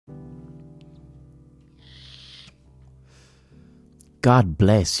God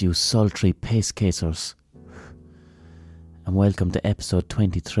bless you sultry piss kissers, and welcome to episode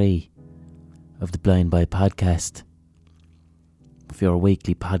 23 of the Blind Boy podcast, for your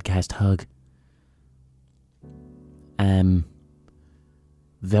weekly podcast hug.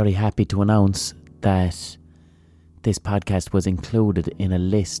 Very happy to announce that this podcast was included in a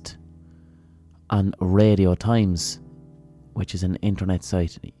list on Radio Times, which is an internet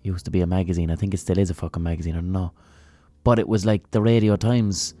site. It used to be a magazine. I think it still is a fucking magazine, I don't know. But it was like the Radio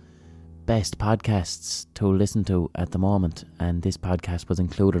Times best podcasts to listen to at the moment, and this podcast was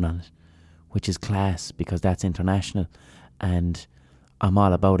included on it, which is class because that's international, and I'm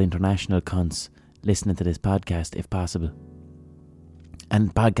all about international cunts listening to this podcast if possible. And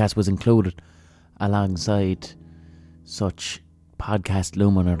the podcast was included alongside such podcast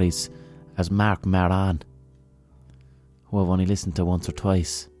luminaries as Mark Maron, who I've only listened to once or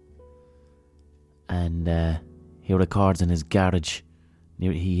twice, and he records in his garage.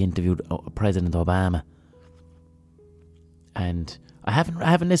 He interviewed President Obama, and I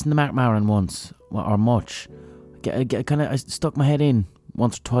haven't listened to Mark Maron once or much. I stuck my head in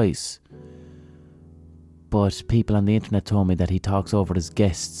once or twice, but people on the internet told me that he talks over his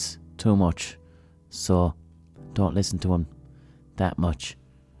guests too much, so don't listen to him that much.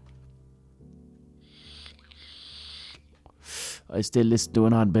 I still listen to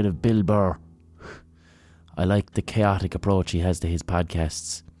an odd bit of Bill Burr. I like the chaotic approach he has to his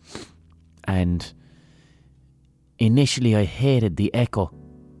podcasts. And initially I hated the echo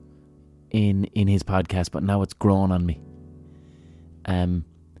in his podcast, but now it's grown on me.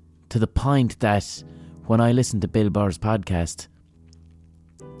 To the point that when I listen to Bill Burr's podcast,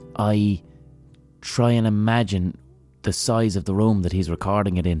 I try and imagine the size of the room that he's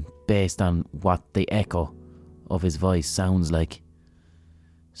recording it in based on what the echo of his voice sounds like.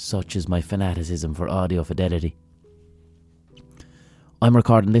 Such is my fanaticism for audio fidelity. I'm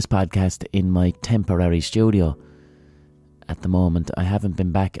recording this podcast in my temporary studio at the moment. I haven't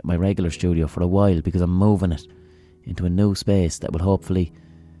been back at my regular studio for a while because I'm moving it into a new space that will hopefully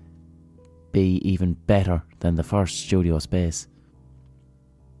be even better than the first studio space.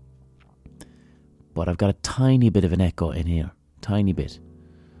 But I've got a tiny bit of an echo in here. Tiny bit.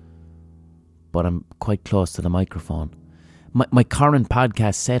 But I'm quite close to the microphone. My current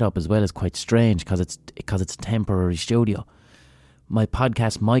podcast setup as well is quite strange because it's a temporary studio. My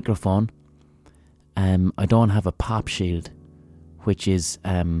podcast microphone, I don't have a pop shield, which is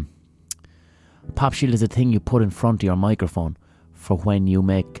a pop shield is a thing you put in front of your microphone for when you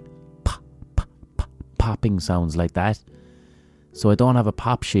make popping sounds like that. So I don't have a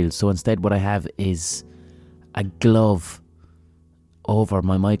pop shield. So instead, what I have is a glove over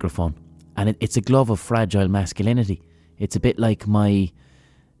my microphone, and it's a glove of fragile masculinity. It's a bit like my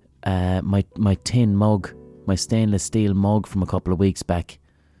tin mug, my stainless steel mug from a couple of weeks back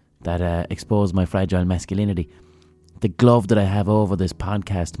that exposed my fragile masculinity. The glove that I have over this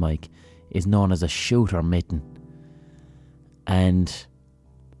podcast mic is known as a shooter mitten. And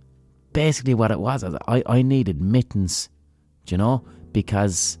basically what it was, I needed mittens, do you know,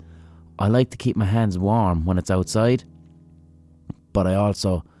 because I like to keep my hands warm when it's outside, but I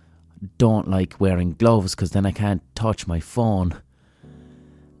also don't like wearing gloves because then I can't touch my phone.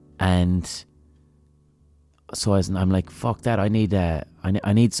 And so I'm like, fuck that. I need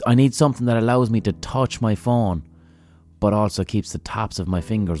something that allows me to touch my phone but also keeps the tops of my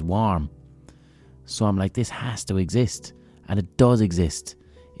fingers warm. So I'm like, this has to exist, and it does exist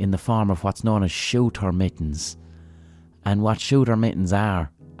in the form of what's known as shooter mittens. And what shooter mittens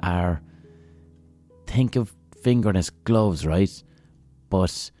are think of fingerless gloves, right?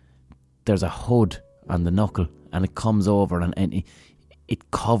 But there's a hood on the knuckle, and it comes over and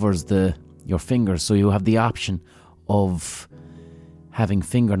it covers your fingers, so you have the option of having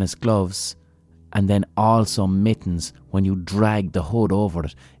fingerless gloves and then also mittens when you drag the hood over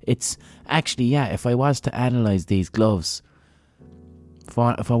it. It's actually, if I was to analyse these gloves, if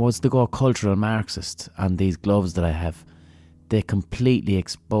I was to go cultural Marxist on these gloves that I have, they completely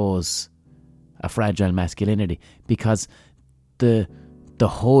expose a fragile masculinity, because the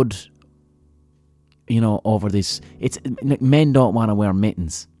hood, you know, over this, it's men don't want to wear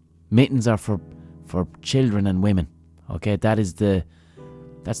mittens. Mittens are for children and women. Okay, that's the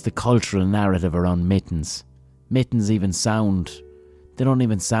cultural narrative around mittens. Mittens they don't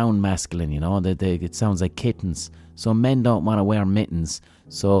even sound masculine, you know. It sounds like kittens. So men don't want to wear mittens.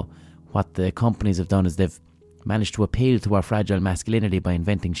 So what the companies have done is they've managed to appeal to our fragile masculinity by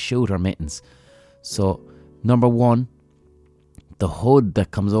inventing shooter mittens. So number one, the hood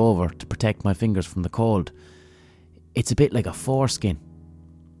that comes over to protect my fingers from the cold, it's a bit like a foreskin.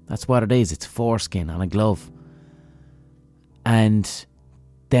 That's what it is. It's foreskin on a glove. And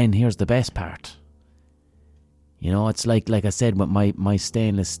then here's the best part. You know, it's like I said with my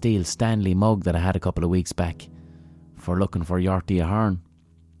stainless steel Stanley mug that I had a couple of weeks back for looking for Yorty Ahern.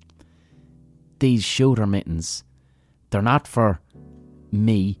 These shooter mittens, they're not for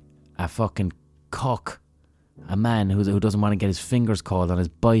me, a fucking cock, a man who doesn't want to get his fingers caught on his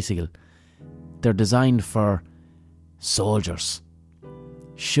bicycle. They're designed for soldiers.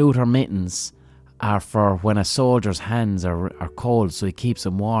 Shooter mittens are for when a soldier's hands are cold, so he keeps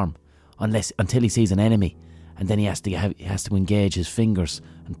them warm until he sees an enemy, and then he has to engage his fingers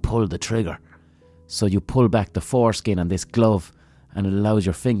and pull the trigger. So you pull back the foreskin on this glove, and it allows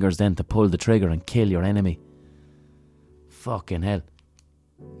your fingers then to pull the trigger and kill your enemy. Fucking hell.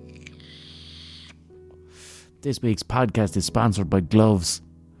 This week's podcast is sponsored by gloves.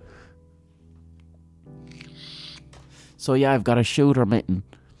 So yeah, I've got a shooter mitten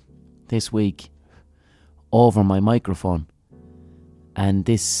this week over my microphone, and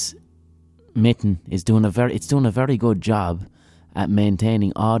this mitten is doing a very good job at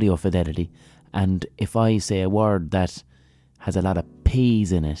maintaining audio fidelity. And if I say a word that has a lot of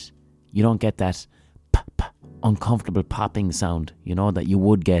P's in it, you don't get that uncomfortable popping sound, you know, that you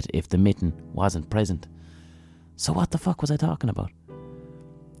would get if the mitten wasn't present. So what the fuck was I talking about?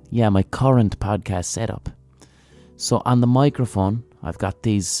 Yeah, my current podcast setup. So on the microphone, I've got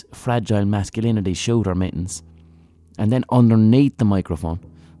these fragile masculinity shooter mittens. And then underneath the microphone,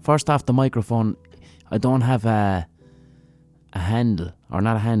 first off the microphone, I don't have a handle, or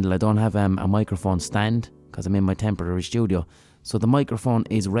not a handle, I don't have a microphone stand because I'm in my temporary studio. So the microphone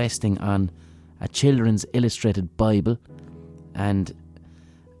is resting on a children's illustrated Bible and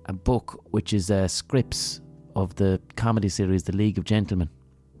a book which is scripts of the comedy series The League of Gentlemen.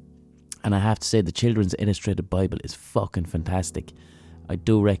 And I have to say, the children's illustrated Bible is fucking fantastic. I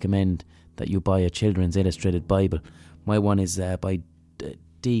do recommend that you buy a children's illustrated Bible. My one is by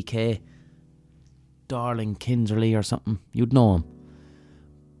D.K. Darling Kinderley or something. You'd know him.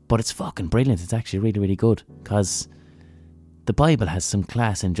 But it's fucking brilliant. It's actually really, really good. Because the Bible has some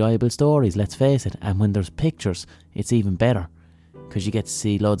class, enjoyable stories, let's face it. And when there's pictures, it's even better. Because you get to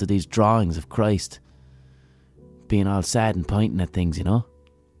see loads of these drawings of Christ being all sad and pointing at things, you know.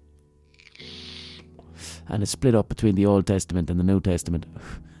 And it's split up between the Old Testament and the New Testament.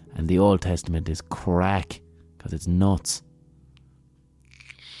 And the Old Testament is crack, because it's nuts.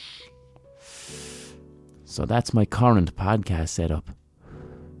 So that's my current podcast setup.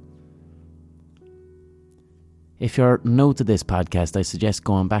 If you're new to this podcast, I suggest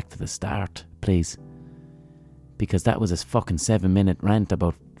going back to the start, please. Because that was a fucking 7-minute rant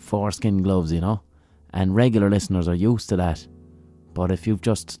about foreskin gloves, you know. And regular listeners are used to that. But if you've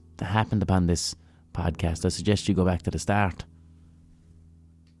just happened upon this podcast, I suggest you go back to the start.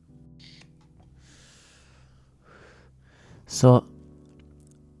 So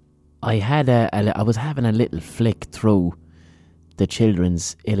I was having a little flick through the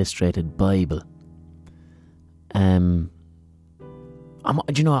children's illustrated Bible. I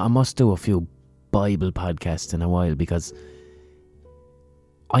must do a few Bible podcasts in a while, because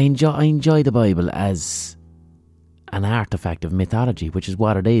I enjoy the Bible as an artifact of mythology, which is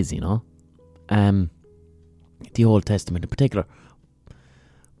what it is, you know. The Old Testament in particular.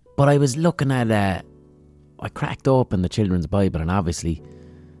 But I was looking at I cracked open the children's Bible, and obviously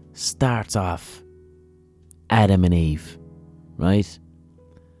starts off Adam and Eve, right?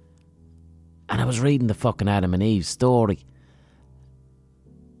 And I was reading the fucking Adam and Eve story.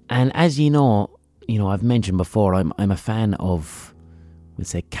 And as you know, I've mentioned before, I'm a fan of, we'll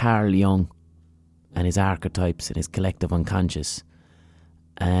say, Carl Jung and his archetypes and his collective unconscious.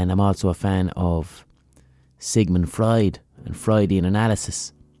 And I'm also a fan of Sigmund Freud and Freudian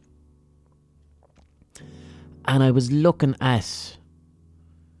analysis. And I was looking at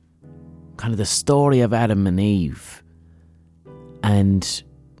kind of the story of Adam and Eve, and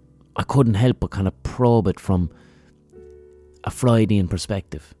I couldn't help but kind of probe it from a Freudian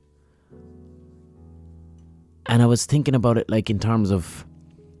perspective. And I was thinking about it like in terms of,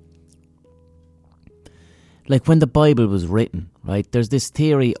 like when the Bible was written, right? There's this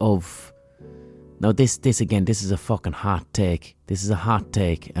theory of, now this is a fucking hot take. This is a hot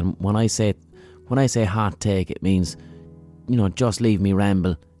take, and when I say hot take, it means, just leave me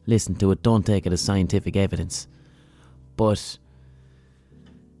ramble, listen to it, don't take it as scientific evidence. But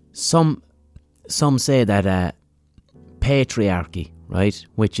some say that patriarchy, right,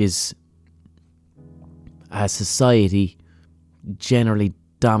 which is a society generally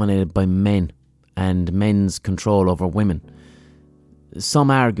dominated by men and men's control over women. Some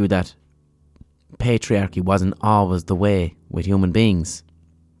argue that patriarchy wasn't always the way with human beings.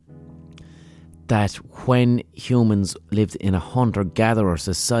 that when humans lived in a hunter-gatherer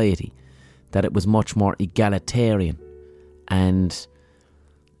society, that it was much more egalitarian and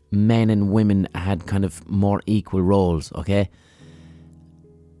men and women had kind of more equal roles, okay?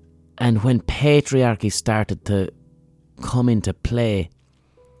 And when patriarchy started to come into play,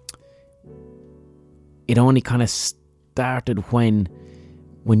 it only kind of started when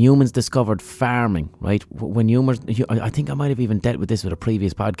humans discovered farming, right? When humans, I think I might have even dealt with this with a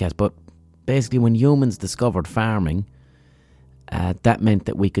previous podcast, but basically when humans discovered farming, that meant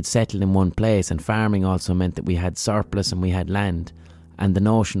that we could settle in one place, and farming also meant that we had surplus and we had land, and the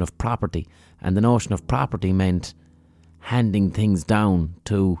notion of property. And the notion of property meant handing things down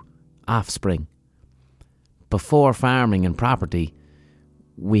to offspring. Before farming and property,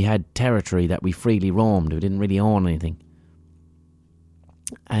 we had territory that we freely roamed. We didn't really own anything.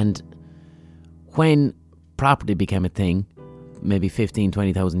 And when property became a thing, maybe 15,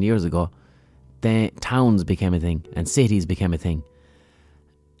 20,000 years ago, then towns became a thing and cities became a thing.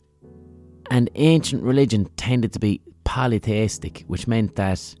 And ancient religion tended to be polytheistic, which meant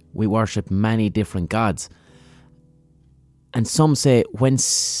that we worshipped many different gods. And some say when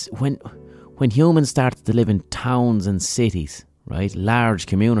humans started to live in towns and cities, right, large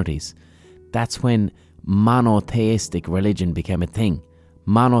communities, that's when monotheistic religion became a thing.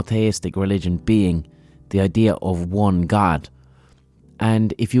 Monotheistic religion being the idea of one God.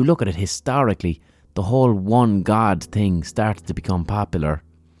 And if you look at it historically, the whole one God thing started to become popular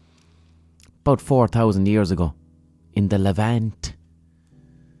about 4,000 years ago in the Levant.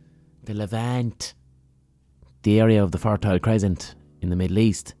 The Levant, the area of the Fertile Crescent in the Middle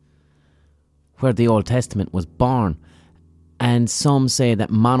East, where the Old Testament was born. And some say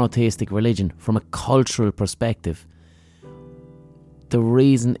that monotheistic religion, from a cultural perspective, the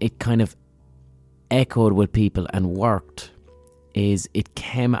reason it kind of echoed with people and worked is it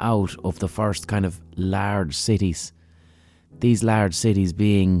came out of the first kind of large cities. These large cities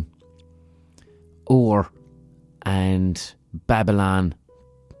being Ur and Babylon,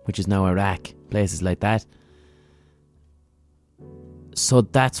 which is now Iraq, places like that. So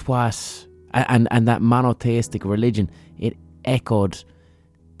that's what, and that monotheistic religion, it echoed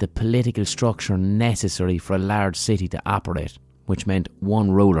the political structure necessary for a large city to operate, which meant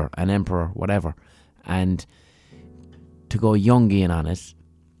one ruler, an emperor, whatever. And to go Jungian on it,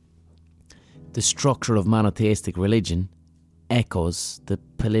 the structure of monotheistic religion echoes the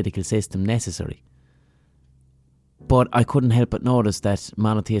political system necessary. But I couldn't help but notice that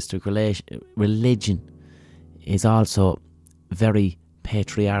monotheistic religion is also very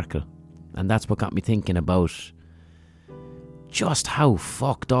patriarchal. And that's what got me thinking about just how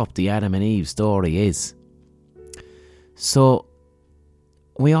fucked up the Adam and Eve story is. So,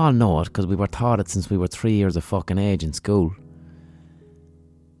 we all know it because we were taught it since we were 3 years of fucking age in school.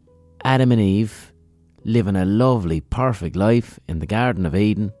 Adam and Eve living a lovely, perfect life in the Garden of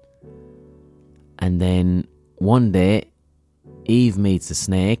Eden. And then one day, Eve meets a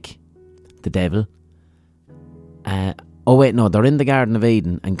snake, the devil. They're in the Garden of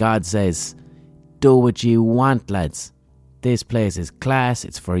Eden and God says, do what you want, lads. This place is class,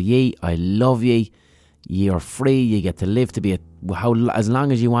 it's for ye, I love ye. You're free, you get to live to be as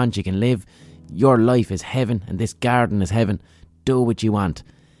long as you want you can live. Your life is heaven and this garden is heaven. Do what you want,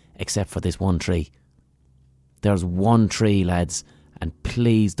 except for this one tree. There's one tree, lads, and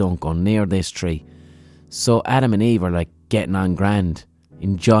please don't go near this tree. So Adam and Eve are like getting on grand,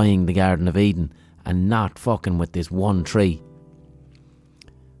 enjoying the Garden of Eden and not fucking with this one tree.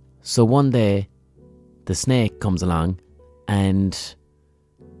 So one day the snake comes along and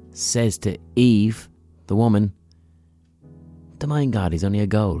says to Eve, the woman, "The mind God, he's only a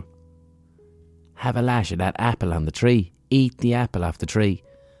goal. Have a lash at that apple on the tree. Eat the apple off the tree."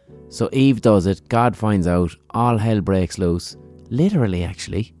 So Eve does it. God finds out. All hell breaks loose. Literally,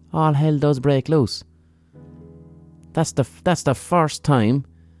 actually, all hell does break loose. That's the first time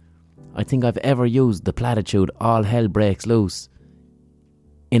I think I've ever used the platitude "all hell breaks loose"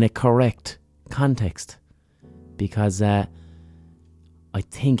 in a correct context, because I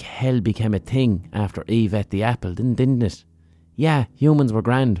think hell became a thing after Eve ate the apple, didn't it? Yeah, humans were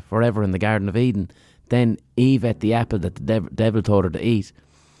grand forever in the Garden of Eden. Then Eve ate the apple that the devil told her to eat.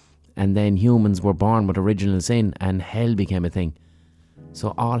 And then humans were born with original sin and hell became a thing.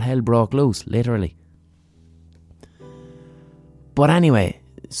 So all hell broke loose, literally. But anyway,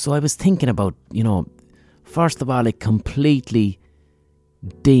 so I was thinking about, first of all, it completely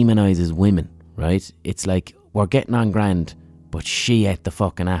demonises women, right? It's like, we're getting on grand, but she ate the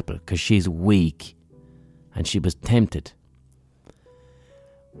fucking apple because she's weak and she was tempted.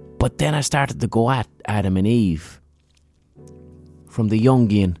 But then I started to go at Adam and Eve from the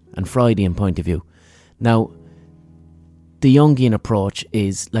Jungian and Freudian point of view. Now, the Jungian approach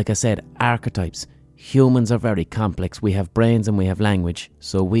is, like I said, archetypes. Humans are very complex. We have brains and we have language,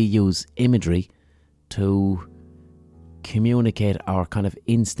 so we use imagery to communicate our kind of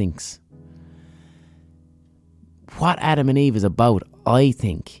instincts. What Adam and Eve is about, I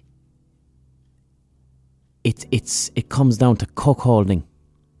think, it comes down to cuckolding.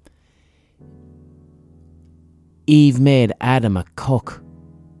 Eve made Adam a cuck,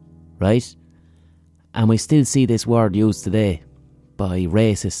 right? And we still see this word used today by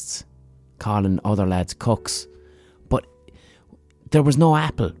racists, calling other lads cucks. But there was no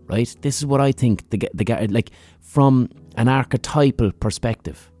apple, right? This is what I think, like from an archetypal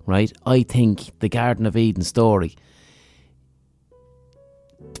perspective, right? I think the Garden of Eden story,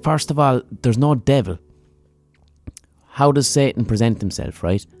 first of all, there's no devil. How does Satan present himself,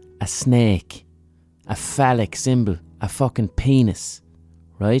 right? A snake, a phallic symbol, a fucking penis,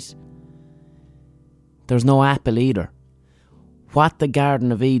 right? There's no apple either. What the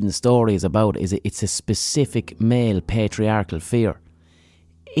Garden of Eden story is about is it's a specific male patriarchal fear.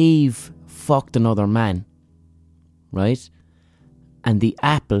 Eve fucked another man, right? And the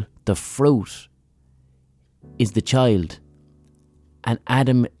apple, the fruit, is the child. And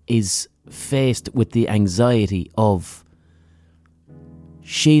Adam is faced with the anxiety of,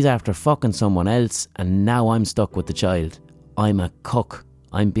 she's after fucking someone else and now I'm stuck with the child. I'm a cuck.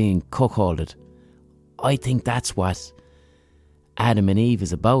 I'm being cuckolded. I think that's what Adam and Eve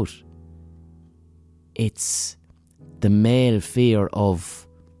is about. It's the male fear of,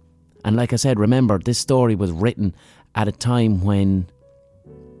 and like I said, remember, this story was written at a time when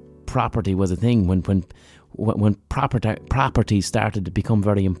property was a thing, when property started to become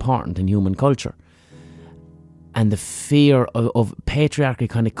very important in human culture. And the fear of patriarchy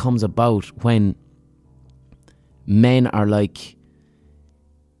kind of comes about when men are like,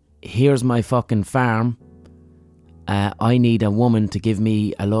 here's my fucking farm, I need a woman to give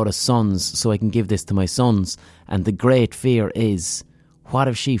me a lot of sons so I can give this to my sons. And the great fear is, what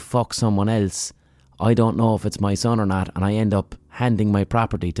if she fucks someone else? I don't know if it's my son or not, and I end up handing my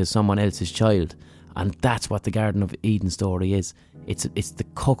property to someone else's child. And that's what the Garden of Eden story is. It's the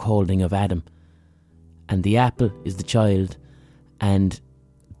cuckolding of Adam. And the apple is the child, and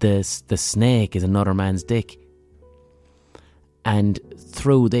the snake is another man's dick. And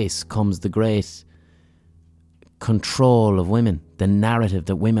through this comes the great control of women, the narrative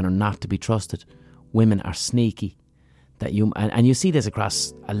that women are not to be trusted. Women are sneaky. And you see this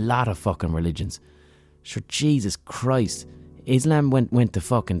across a lot of fucking religions. Sure, Jesus Christ, Islam went to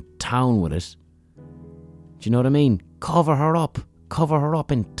fucking town with it. Do you know what I mean? Cover her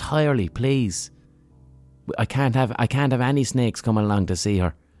up entirely, please. I can't have any snakes coming along to see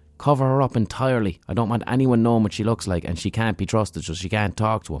her. Cover her up entirely. I don't want anyone knowing what she looks like, and she can't be trusted, so she can't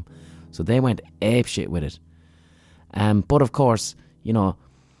talk to him. So they went apeshit with it. But of course, you know,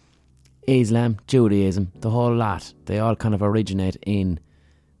 Islam, Judaism, the whole lot, they all kind of originate in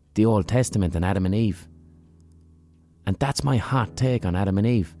the Old Testament and Adam and Eve. And that's my hot take on Adam and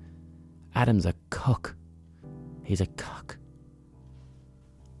Eve. Adam's a cuck. He's a cuck.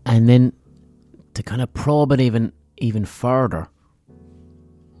 And then to kind of probe it even further,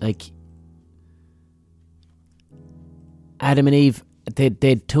 like Adam and Eve, they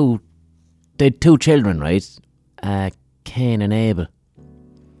had two children, right? Cain and Abel.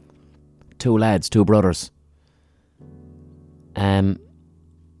 Two lads, two brothers. Actually,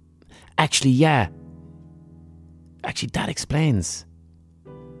 that explains.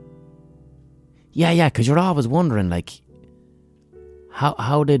 Yeah, because you're always wondering, like,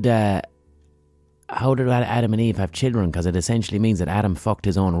 how did Adam and Eve have children? Because it essentially means that Adam fucked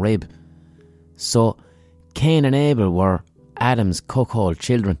his own rib. So Cain and Abel were Adam's cuckold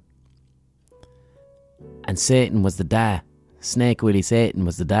children, and Satan was the dad. Snake Willie Satan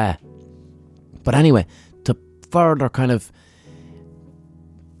was the dad. But anyway, to further kind of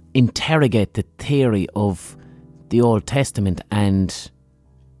interrogate the theory of the Old Testament and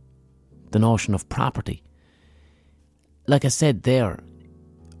the notion of property, like I said there,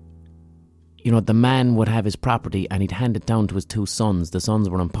 you know, the man would have his property and he'd hand it down to his two sons. The sons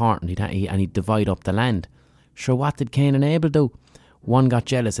were important, and he'd divide up the land. Sure, what did Cain and Abel do? One got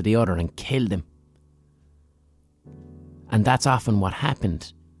jealous of the other and killed him. And that's often what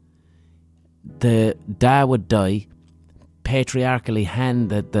happened. The dad would die, patriarchally hand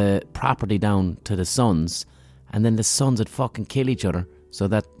the property down to the sons, and then the sons would fucking kill each other so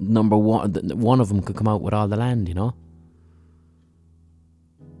that one of them could come out with all the land, you know?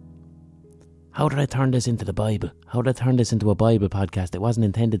 How did I turn this into the Bible? How did I turn this into a Bible podcast? It wasn't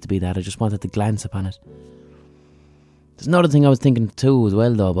intended to be that. I just wanted to glance upon it. There's another thing I was thinking too as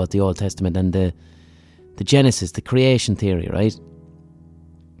well, though, about the Old Testament and the Genesis, the creation theory, right?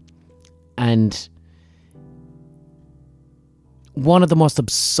 And one of the most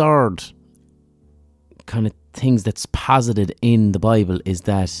absurd kind of things that's posited in the Bible is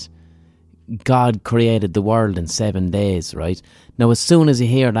that God created the world in 7 days, right? Now, as soon as you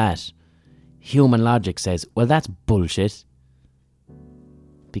hear that, human logic says, well, that's bullshit,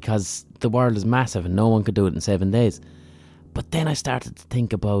 because the world is massive and no one could do it in 7 days. But then I started to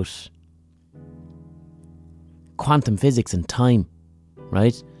think about quantum physics and time,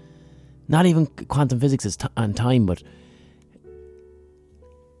 right? Not even quantum physics and time, but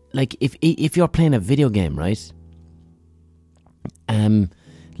like if you're playing a video game, right?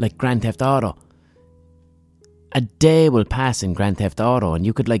 Like Grand Theft Auto, a day will pass in Grand Theft Auto, and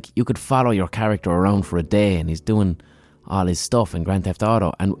you could follow your character around for a day, and he's doing all his stuff in Grand Theft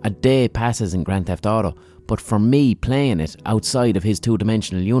Auto, and a day passes in Grand Theft Auto. But for me, playing it outside of his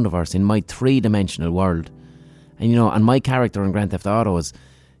 2-dimensional universe, in my 3-dimensional world, and and my character in Grand Theft Auto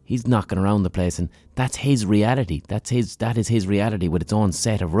he's knocking around the place, and that's his reality. That is his reality with its own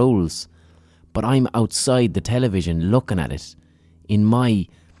set of rules. But I'm outside the television looking at it in my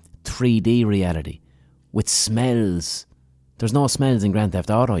 3D reality with smells. There's no smells in Grand Theft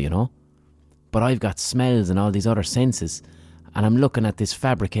Auto, but I've got smells and all these other senses, and I'm looking at this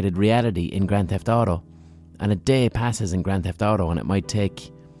fabricated reality in Grand Theft Auto, and a day passes in Grand Theft Auto, and it might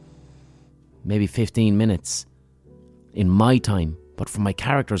take maybe 15 minutes in my time, but for my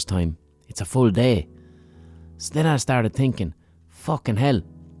character's time, it's a full day. So then I started thinking, fucking hell,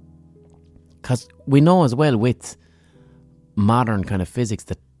 because we know as well with modern kind of physics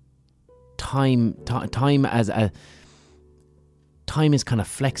that time is kind of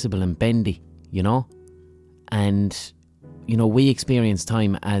flexible and bendy, and we experience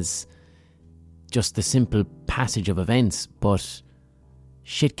time as just the simple passage of events, but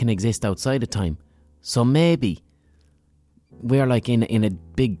shit can exist outside of time. So maybe we're like in a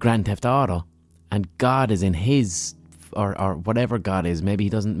big Grand Theft Auto, and God is in his or whatever God is. Maybe he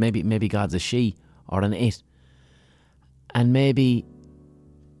doesn't. Maybe God's a she or an it, and maybe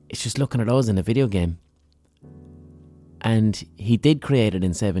it's just looking at us in a video game. And he did create it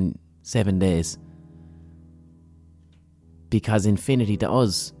in seven days, because infinity to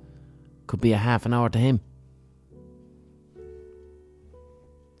us could be a half an hour to him.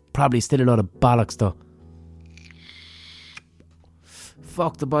 Probably still a lot of bollocks though.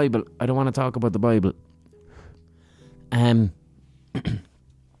 Fuck the Bible. I don't want to talk about the Bible.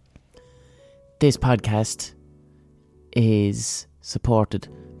 This podcast is supported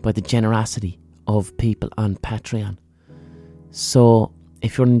by the generosity of people on Patreon. So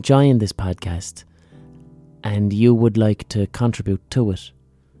if you're enjoying this podcast and you would like to contribute to it,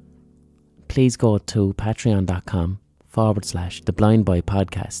 please go to patreon.com/The Blind Boy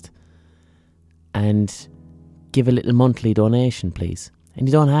Podcast and give a little monthly donation, please. And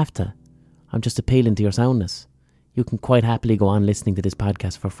you don't have to. I'm just appealing to your soundness. You can quite happily go on listening to this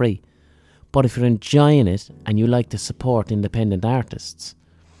podcast for free. But if you're enjoying it and you like to support independent artists,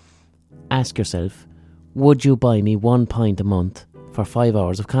 ask yourself, would you buy me £1 a month for 5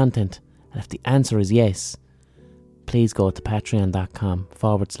 hours of content? And if the answer is yes, please go to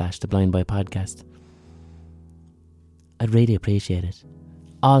patreon.com/The Blind Boy Podcast. I'd really appreciate it.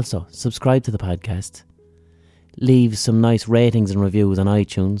 Also, subscribe to the podcast. Leave some nice ratings and reviews on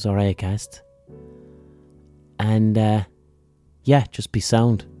iTunes or Acast. And, just be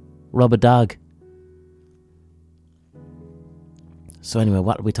sound. Rub a dog. So anyway,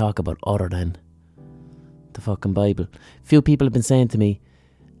 what do we talk about other than the fucking Bible? Few people have been saying to me,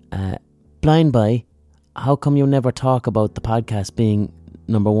 Blind Boy, how come you never talk about the podcast being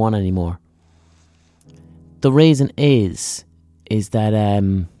number 1 anymore? The reason is that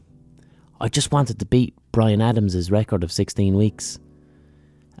I just wanted to beat Bryan Adams' record of 16 weeks.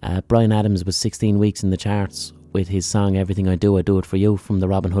 Bryan Adams was 16 weeks in the charts with his song Everything I Do It For You from the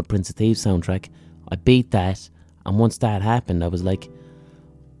Robin Hood Prince of Thieves soundtrack. I beat that, and once that happened, I was like,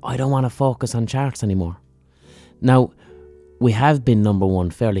 I don't want to focus on charts anymore. Now, we have been number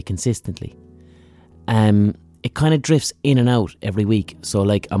 1 fairly consistently. It kind of drifts in and out every week. So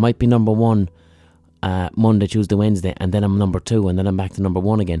like I might be number 1 Monday, Tuesday, Wednesday, and then I'm number 2, and then I'm back to number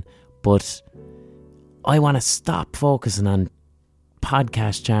 1 again. But I want to stop focusing on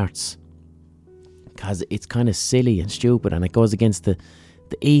podcast charts, because it's kind of silly and stupid, and it goes against the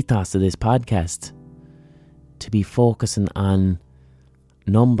ethos of this podcast to be focusing on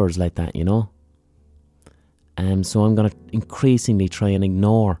numbers like that, so I'm going to increasingly try and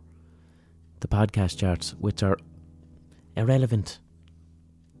ignore the podcast charts, which are irrelevant.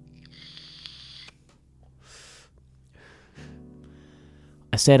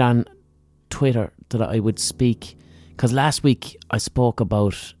 I said on Twitter that I would speak, because last week I spoke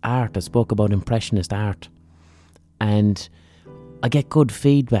about art, I spoke about Impressionist art, and I get good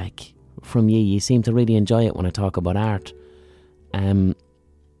feedback from you. You seem to really enjoy it when I talk about art,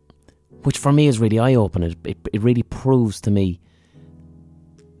 which for me is really eye-opening. It really proves to me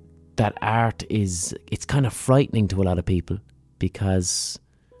that art it's kind of frightening to a lot of people, because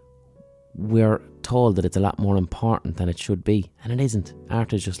we're told that it's a lot more important than it should be, and it isn't.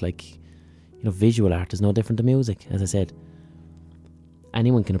 Art is just like, visual art is no different to music, as I said.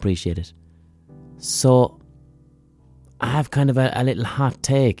 Anyone can appreciate it. So I have kind of a little hot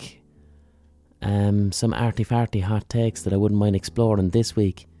take, some arty-farty hot takes that I wouldn't mind exploring this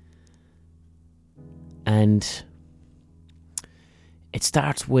week. And it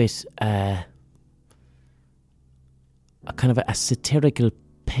starts with a kind of a satirical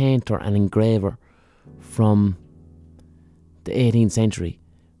painter and engraver from the 18th century.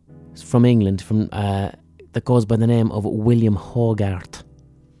 It's from England, that goes by the name of William Hogarth.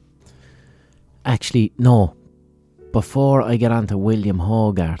 Actually, no. Before I get on to William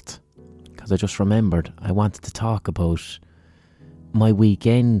Hogarth, because I just remembered, I wanted to talk about my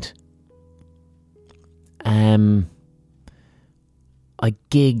weekend. I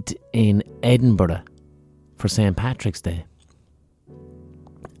gigged in Edinburgh for St. Patrick's Day.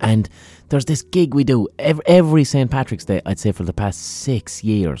 And there's this gig we do every St. Patrick's Day, I'd say for the past 6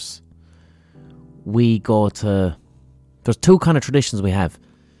 years. We go to... There's two kind of traditions we have.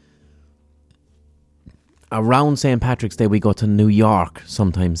 Around St. Patrick's Day, we go to New York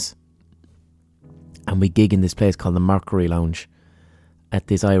sometimes. And we gig in this place called the Mercury Lounge at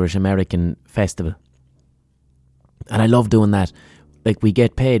this Irish-American festival. And I love doing that. Like, we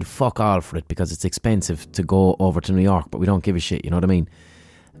get paid fuck all for it because it's expensive to go over to New York, but we don't give a shit, you know what I mean?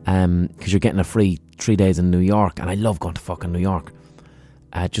 Because you're getting a free 3 days in New York, and I love going to fucking New York.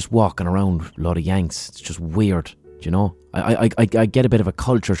 Just walking around, a lot of Yanks. It's just weird, you know? I get a bit of a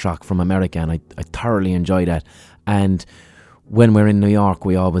culture shock from America, and I thoroughly enjoy that. And when we're in New York,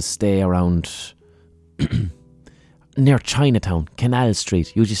 we always stay around near Chinatown, Canal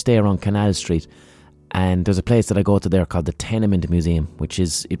Street. Usually stay around Canal Street. And there's a place that I go to there called the Tenement Museum,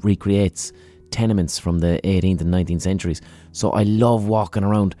 it recreates tenements from the 18th and 19th centuries. So I love walking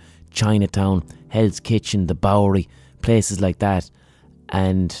around Chinatown, Hell's Kitchen, the Bowery, places like that,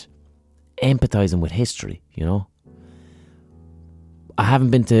 and empathising with history, you know.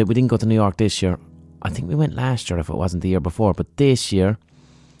 We didn't go to New York this year. I think we went last year if it wasn't the year before. But this year,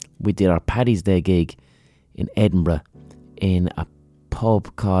 we did our Paddy's Day gig in Edinburgh in a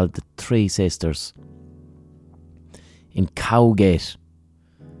pub called the Three Sisters in Cowgate.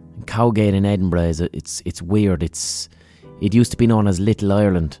 Cowgate in Edinburgh it's weird. It used to be known as Little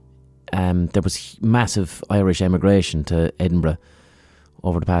Ireland. There was massive Irish emigration to Edinburgh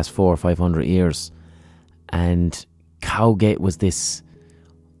over the past 400 or 500 years, and Cowgate was this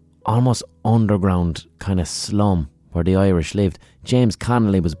almost underground kind of slum where the Irish lived. James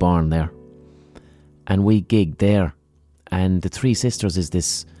Connolly was born there, and we gigged there. And the Three Sisters is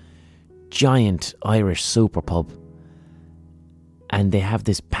this giant Irish super pub, and they have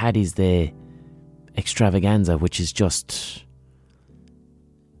this Paddy's Day extravaganza, which is just,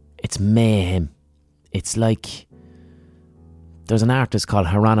 it's mayhem. It's like, there's an artist called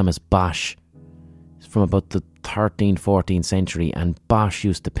Hieronymus Bosch. He's from about the 13th, 14th century, and Bosch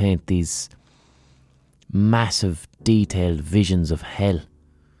used to paint these massive, detailed visions of hell.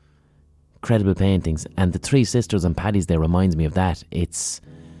 Incredible paintings. And the Three Sisters on Paddy's Day reminds me of that. It's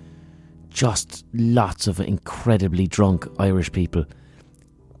just lots of incredibly drunk Irish people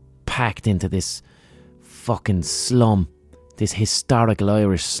packed into this fucking slum, this historical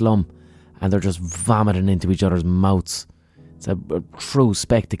Irish slum, and they're just vomiting into each other's mouths. It's a true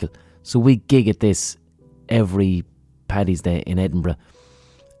spectacle. So we gig at this every Paddy's Day in Edinburgh,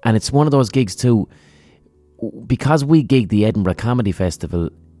 and it's one of those gigs too, because we gig the Edinburgh Comedy Festival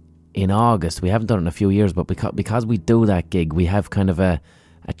in August. We haven't done it in a few years, but because we do that gig, we have kind of a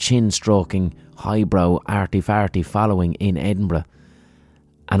chin-stroking, highbrow, arty-farty following in Edinburgh.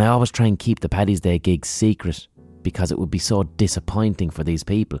 And I always try and keep the Paddy's Day gig secret, because it would be so disappointing for these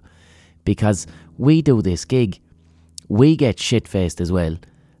people. Because we do this gig, we get shit-faced as well,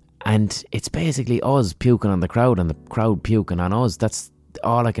 and it's basically us puking on the crowd and the crowd puking on us. That's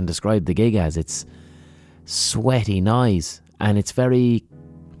all I can describe the gig as. It's sweaty noise, and it's very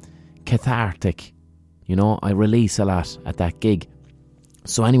cathartic. You know, I release a lot at that gig.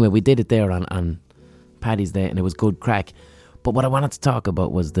 So anyway, we did it there on Paddy's Day, and it was good crack. But what I wanted to talk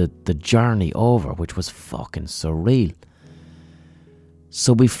about was the journey over, which was fucking surreal.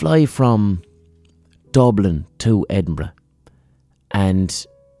 So we fly from Dublin to Edinburgh, And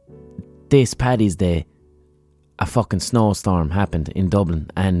this Paddy's Day, a fucking snowstorm happened in Dublin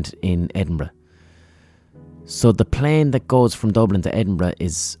and in Edinburgh. So the plane that goes from Dublin to Edinburgh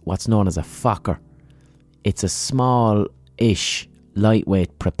is what's known as a Fokker. It's a small-ish,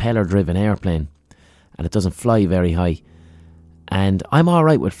 lightweight, propeller-driven airplane, and it doesn't fly very high. And I'm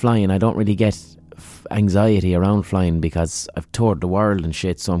alright with flying. I don't really get anxiety around flying because I've toured the world and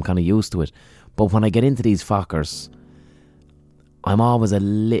shit, so I'm kind of used to it. But when I get into these Fokkers, I'm always a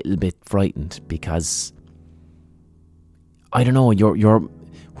little bit frightened because, I don't know, you're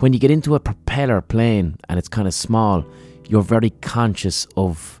when you get into a propeller plane and it's kind of small, you're very conscious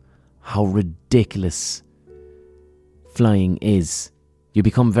of how ridiculous flying is. You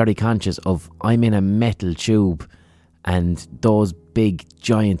become very conscious of, I'm in a metal tube and those big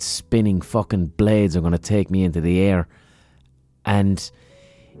giant spinning fucking blades are going to take me into the air. And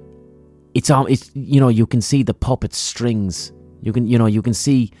it's you can see the puppet strings. You can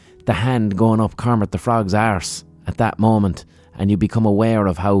see the hand going up Kermit the Frog's arse at that moment, and you become aware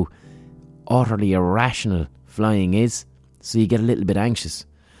of how utterly irrational flying is. So you get a little bit anxious.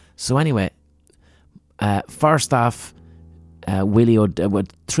 So anyway, first off,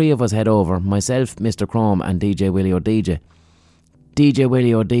 three of us head over, myself, Mr. Chrome and DJ Willie O'DJ. DJ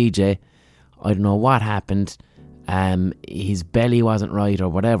Willie O'DJ, I don't know what happened, his belly wasn't right or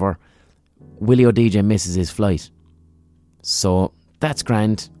whatever. Willie O'DJ misses his flight. So that's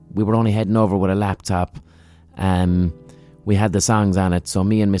grand. We were only heading over with a laptop. We had the songs on it, so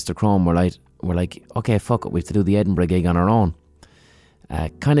me and Mr. Chrome were like, okay, fuck it, we have to do the Edinburgh gig on our own.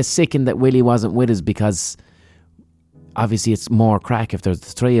 Kind of sickened that Willie wasn't with us because obviously it's more crack if there's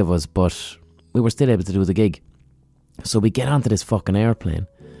the three of us, but we were still able to do the gig. So we get onto this fucking airplane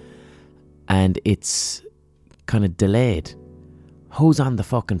and it's kind of delayed. Who's on the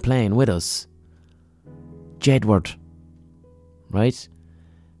fucking plane with us? Jedward. Right?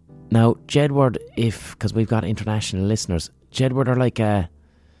 Now, Jedward, because we've got international listeners, Jedward are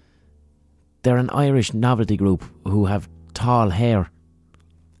they're an Irish novelty group who have tall hair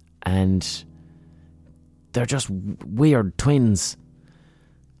and they're just weird twins.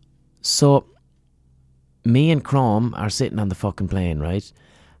 So me and Chrome are sitting on the fucking plane, right?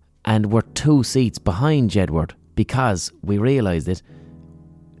 And we're 2 seats behind Jedward because we realised it.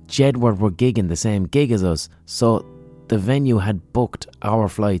 Jedward were gigging the same gig as us, so the venue had booked our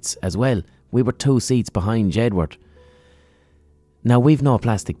flights as well. We were 2 seats behind Jedward. Now we've no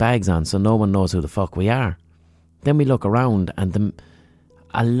plastic bags on, so no one knows who the fuck we are. Then we look around and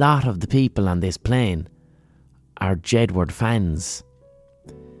a lot of the people on this plane are Jedward fans.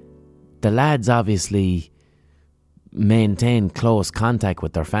 The lads obviously maintain close contact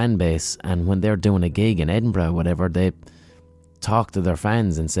with their fan base, and when they're doing a gig in Edinburgh or whatever, they talk to their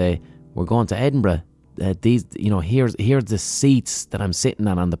fans and say, we're going to Edinburgh. Here's the seats that I'm sitting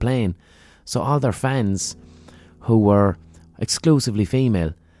on the plane. So all their fans, who were exclusively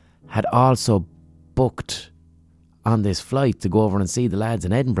female, had also booked on this flight to go over and see the lads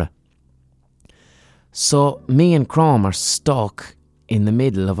in Edinburgh. So me and Chrome are stuck in the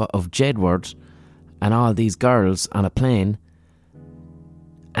middle of Jedward and all these girls on a plane,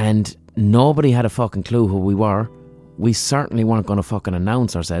 and nobody had a fucking clue who we were. We certainly weren't going to fucking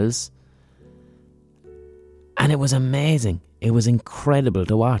announce ourselves. And it was amazing. It was incredible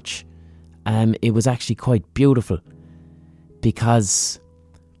to watch. It was actually quite beautiful, because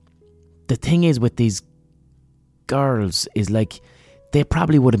the thing is with these girls is they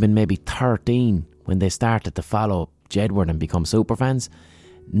probably would have been maybe 13 when they started to follow Jedward and become super fans.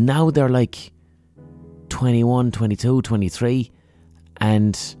 Now they're 21, 22, 23,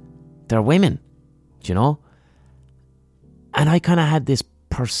 and they're women, And I kind of had this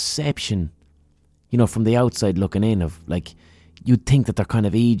perception, from the outside looking in, of you'd think that they're kind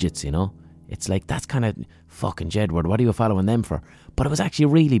of Egypts, It's that's kind of fucking Jedward. What are you following them for? But it was actually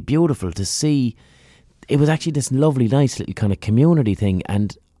really beautiful to see. It was actually this lovely, nice little kind of community thing,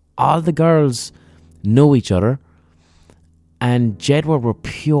 and all the girls knew each other, and Jedward were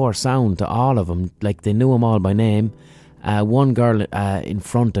pure sound to all of them. They knew them all by name. One girl in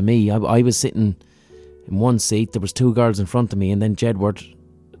front of me, I was sitting in one seat. There was 2 girls in front of me, and then Jedward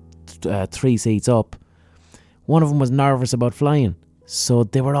 3 seats up. One of them was nervous about flying, so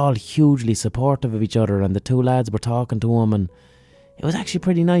they were all hugely supportive of each other, and the 2 lads were talking to him, and it was actually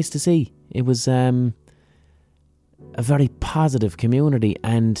pretty nice to see. It was a very positive community,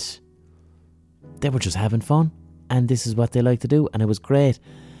 and they were just having fun, and this is what they like to do, and it was great.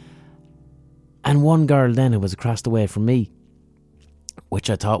 And one girl then, who was across the way from me,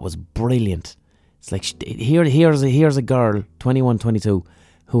 which I thought was brilliant. It's here's a girl, 21, 22,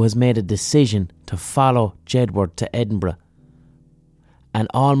 who has made a decision to follow Jedward to Edinburgh And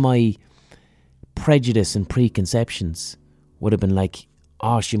all my prejudice and preconceptions would have been like,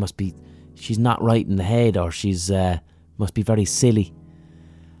 oh, she's not right in the head, or she's must be very silly.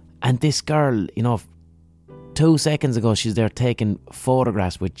 And this girl, 2 seconds ago she's there taking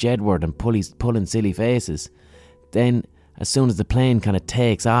photographs with Jedward and pulling silly faces. Then as soon as the plane kind of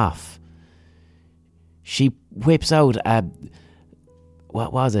takes off, she whips out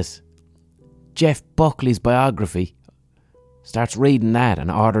what was it? Jeff Buckley's biography, starts reading that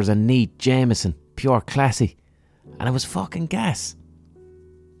and orders a neat Jameson, pure classy. And it was fucking gas.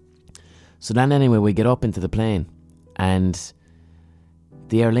 So then anyway, we get up into the plane, and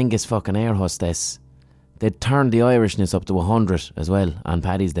the Aer Lingus fucking air hostess, they'd turned the Irishness up to 100 as well on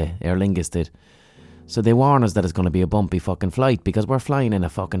Paddy's Day. Aer Lingus did. So they warn us that it's going to be a bumpy fucking flight, because we're flying in a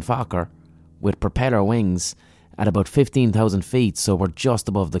fucking Fokker with propeller wings at about 15,000 feet, so we're just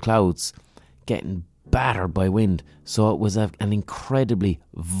above the clouds, getting battered by wind. So it was an incredibly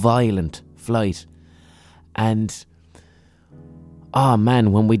violent flight. And oh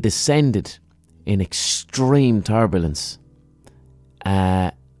man, when we descended in extreme turbulence,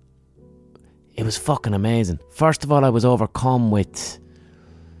 it was fucking amazing. First of all, I was overcome with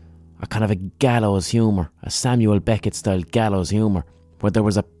a kind of a gallows humour, a Samuel Beckett style gallows humour, where there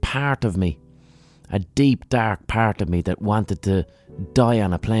was a part of me, a deep dark part of me, that wanted to die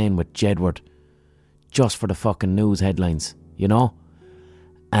on a plane with Jedward just for the fucking news headlines,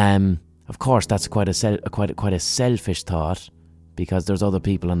 Of course, that's quite a selfish thought, because there's other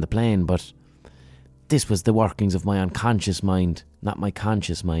people on the plane, but this was the workings of my unconscious mind, not my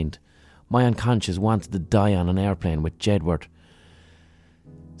conscious mind. My unconscious wanted to die on an airplane with Jedward.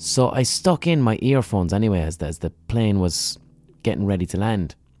 So I stuck in my earphones anyway as the plane was getting ready to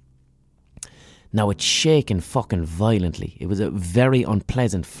land. Now it's shaking fucking violently. It was a very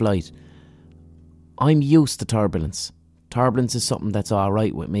unpleasant flight. I'm used to turbulence. Turbulence is something that's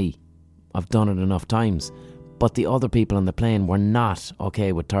alright with me. I've done it enough times. But the other people on the plane were not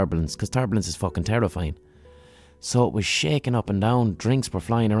okay with turbulence, because turbulence is fucking terrifying. So it was shaking up and down, drinks were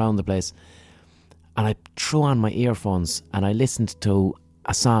flying around the place, and I threw on my earphones and I listened to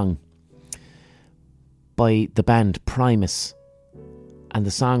a song by the band Primus, and the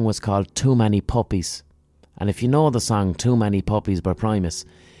song was called Too Many Puppies. And if you know the song Too Many Puppies by Primus,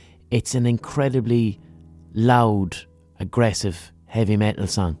 it's an incredibly loud, aggressive, heavy metal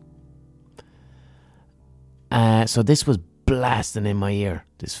song. So this was blasting in my ear,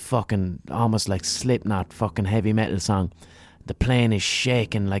 this fucking almost like Slipknot fucking heavy metal song. The plane is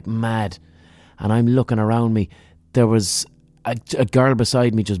shaking like mad, and I'm looking around me. There was a girl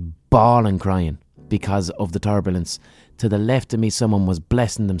beside me just bawling, crying because of the turbulence. To the left of me, someone was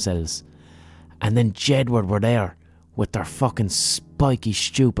blessing themselves, and then Jedward were there with their fucking spiky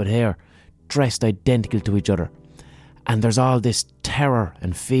stupid hair, dressed identical to each other, and there's all this terror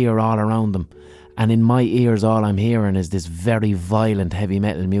and fear all around them. And in my ears, all I'm hearing is this very violent heavy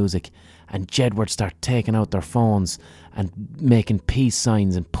metal music. And Jedward start taking out their phones and making peace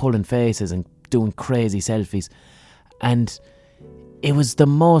signs and pulling faces and doing crazy selfies. And it was the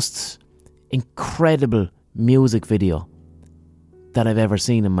most incredible music video that I've ever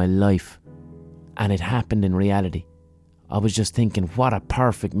seen in my life. And it happened in reality. I was just thinking, what a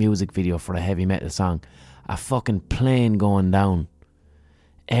perfect music video for a heavy metal song. A fucking plane going down.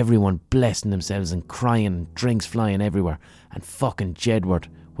 Everyone blessing themselves and crying and drinks flying everywhere. And fucking Jedward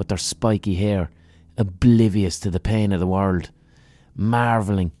with their spiky hair, oblivious to the pain of the world,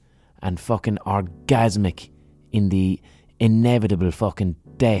 marvelling and fucking orgasmic in the inevitable fucking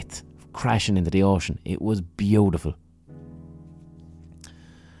death crashing into the ocean. It was beautiful.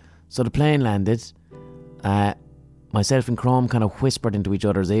 So the plane landed. Myself and Chrome kind of whispered into each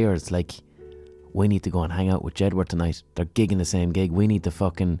other's ears like, we need to go and hang out with Jedward tonight. They're gigging the same gig. We need to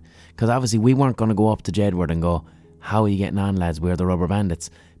fucking... Because obviously we weren't going to go up to Jedward and go, how are you getting on, lads? We're the Rubber Bandits.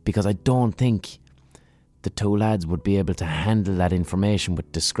 Because I don't think the two lads would be able to handle that information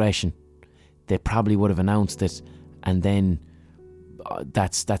with discretion. They probably would have announced it, and then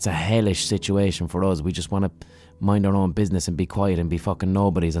that's a hellish situation for us. We just want to mind our own business and be quiet and be fucking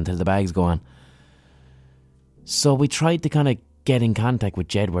nobodies until the bags go on. So we tried to kind of get in contact with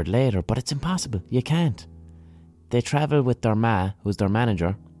Jedward later, but it's impossible. You can't. They travel with their ma, who's their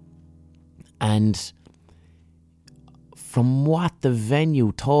manager, and from what the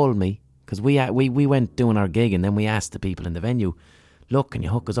venue told me, because we went doing our gig and then we asked the people in the venue, look, can you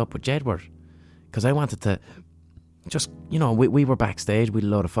hook us up with Jedward? Because I wanted to just, we were backstage, we had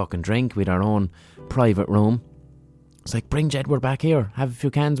a load of fucking drink, we had our own private room. It's like, bring Jedward back here, have a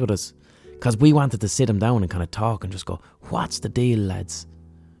few cans with us. Because we wanted to sit him down and kind of talk and just go, what's the deal, lads?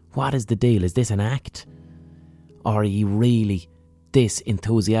 What is the deal? Is this an act? Or are you really this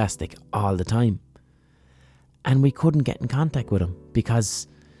enthusiastic all the time. And we couldn't get in contact with him because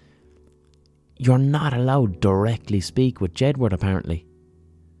you're not allowed directly speak with Jedward, apparently.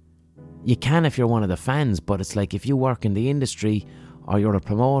 You can if you're one of the fans, but it's like if you work in the industry or you're a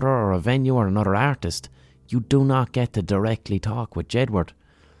promoter or a venue or another artist, you do not get to directly talk with Jedward,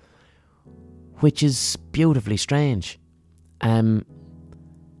 which is beautifully strange. And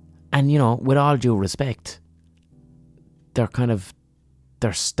you know, with all due respect,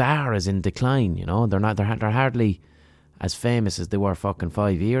 their star is in decline. You know, they're hardly as famous as they were fucking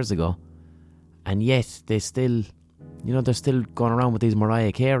 5 years ago, and yet they still, you know, they're still going around with these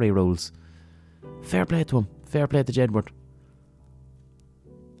Mariah Carey rules. Fair play to them. Fair play to Jedward.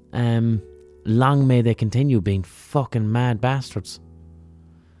 Long may they continue being fucking mad bastards.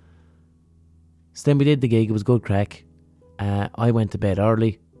 So then we did the gig. It was good crack. I went to bed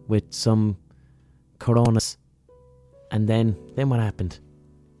early with some Coronas. And then what happened?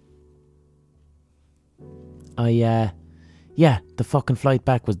 The fucking flight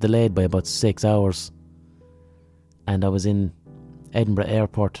back was delayed by about 6 hours. And I was in Edinburgh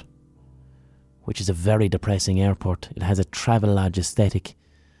Airport, which is a very depressing airport. It has a Travelodge aesthetic.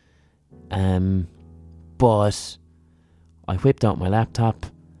 But I whipped out my laptop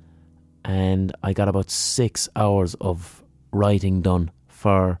and I got about 6 hours of writing done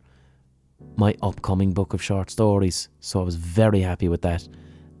for my upcoming book of short stories. So I was very happy with that.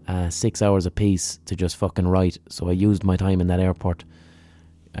 6 hours a piece to just fucking write. So I used my time in that airport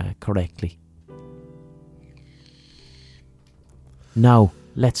correctly. Now,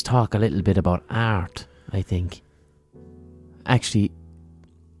 let's talk a little bit about art, I think. Actually,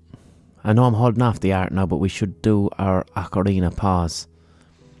 I know I'm holding off the art now, but we should do our ocarina pause.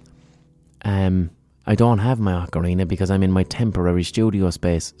 I don't have my ocarina because I'm in my temporary studio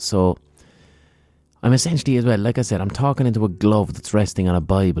space, so I'm essentially, as well, like I said, I'm talking into a glove that's resting on a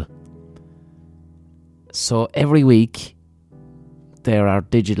Bible. So every week there are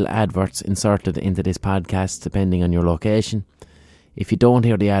digital adverts inserted into this podcast depending on your location. If you don't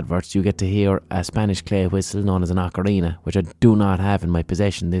hear the adverts, you get to hear a Spanish clay whistle known as an ocarina, which I do not have in my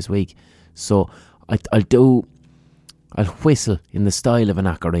possession this week. So I'll whistle in the style of an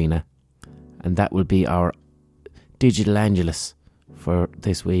ocarina, and that will be our digital Angelus for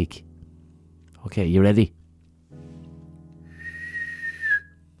this week. Okay, you ready?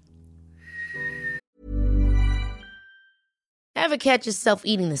 Ever catch yourself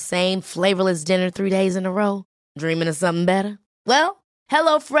eating the same flavorless dinner 3 days in a row? Dreaming of something better? Well,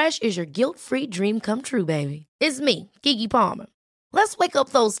 HelloFresh is your guilt-free dream come true, baby. It's me, Keke Palmer. Let's wake up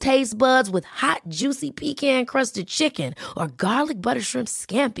those taste buds with hot, juicy pecan-crusted chicken or garlic butter shrimp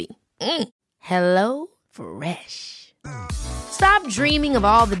scampi. Hello Fresh. Stop dreaming of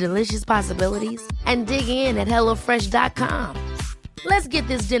all the delicious possibilities and dig in at HelloFresh.com. Let's get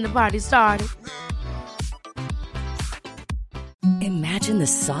this dinner party started. Imagine the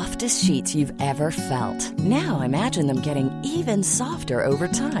softest sheets you've ever felt. Now imagine them getting even softer over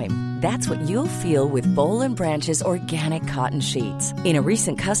time. That's what you'll feel with Boll & Branch's organic cotton sheets. In a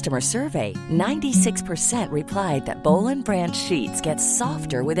recent customer survey, 96% replied that Boll & Branch sheets get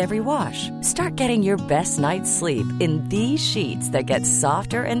softer with every wash. Start getting your best night's sleep in these sheets that get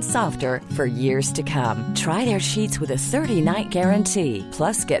softer and softer for years to come. Try their sheets with a 30-night guarantee.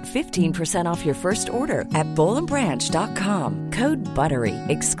 Plus, get 15% off your first order at bollandbranch.com. Code BUTTERY.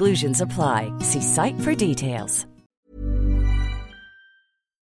 Exclusions apply. See site for details.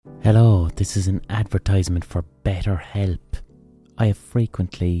 Hello, this is an advertisement for BetterHelp. I have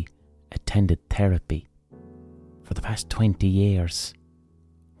frequently attended therapy for the past 20 years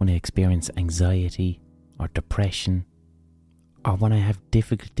when I experience anxiety or depression, or when I have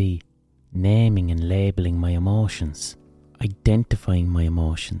difficulty naming and labelling my emotions, identifying my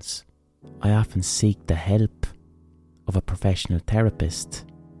emotions. I often seek the help of a professional therapist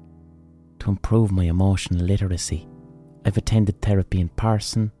to improve my emotional literacy. I've attended therapy in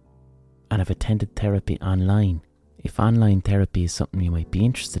person and I've attended therapy online. If online therapy is something you might be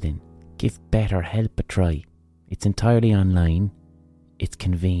interested in, give BetterHelp a try. It's entirely online, it's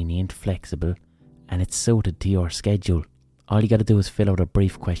convenient, flexible, and it's suited to your schedule. All you got to do is fill out a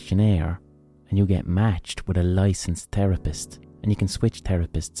brief questionnaire and you get matched with a licensed therapist, and you can switch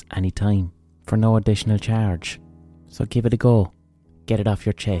therapists anytime for no additional charge. So give it a go. Get it off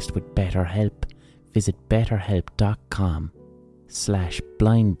your chest with BetterHelp. Visit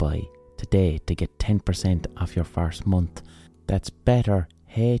betterhelp.com/blindboy today to get 10% off your first month. That's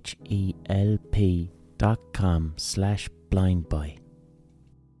betterhelp.com/blindboy.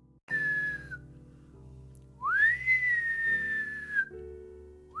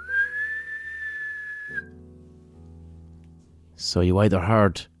 So you either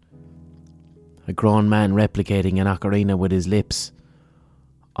heard a grown man replicating an ocarina with his lips,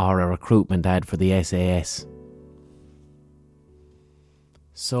 or a recruitment ad for the SAS.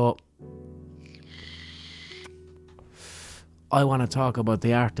 So I want to talk about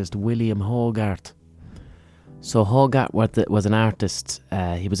the artist William Hogarth. So Hogarth was an artist.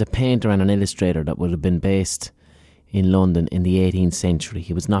 He was a painter and an illustrator that would have been based in London in the 18th century.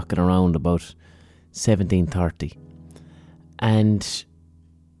 He was knocking around about 1730. And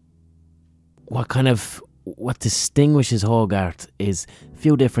what distinguishes Hogarth is a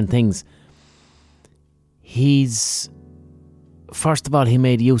few different things. First of all, he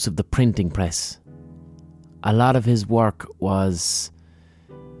made use of the printing press. A lot of his work was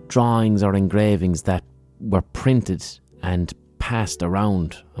drawings or engravings that were printed and passed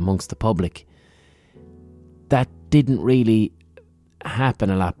around amongst the public. That didn't really happen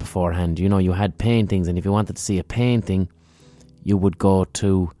a lot beforehand. You know, you had paintings, and if you wanted to see a painting, you would go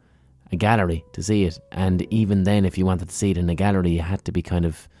to a gallery to see it. And even then, if you wanted to see it in a gallery, you had to be kind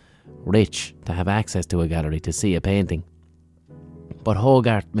of rich to have access to a gallery to see a painting. But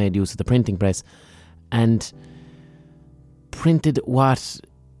Hogarth made use of the printing press and printed what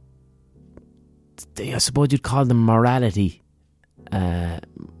I suppose you'd call them morality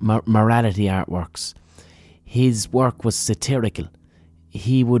artworks. His work was satirical.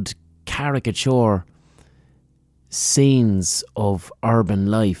 He would caricature scenes of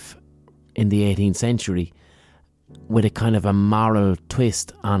urban life in the 18th century with a kind of a moral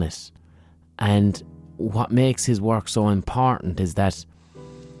twist on it. And what makes his work so important is that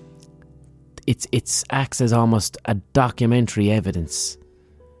it acts as almost a documentary evidence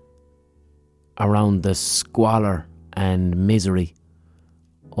around the squalor and misery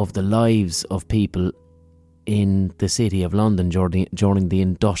of the lives of people in the city of London during the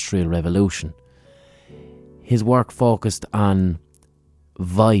Industrial Revolution. His work focused on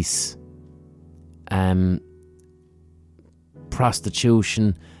vice,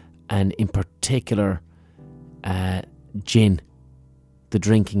 prostitution, and in particular gin, the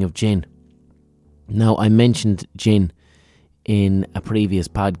drinking of gin. Now, I mentioned gin in a previous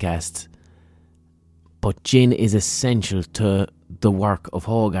podcast, but gin is essential to the work of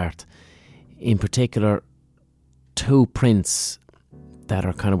Hogarth. In particular, two prints that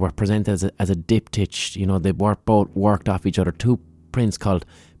are kind of were presented as a diptych. You know, they both worked off each other. Two prints called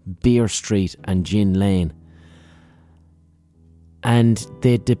Beer Street and Gin Lane. And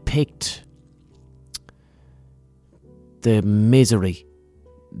they depict the misery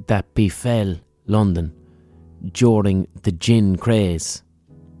that befell London during the gin craze.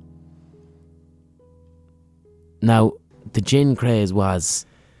 Now, the gin craze was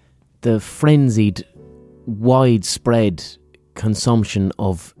the frenzied, widespread consumption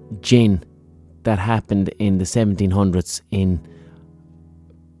of gin that happened in the 1700s in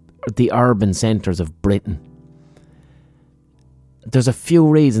the urban centres of Britain. There's a few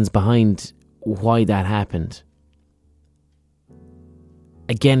reasons behind why that happened.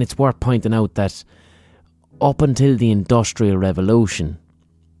 Again, it's worth pointing out that up until the Industrial Revolution,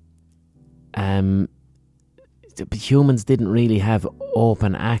 humans didn't really have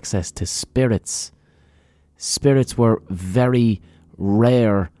open access to spirits. Spirits were very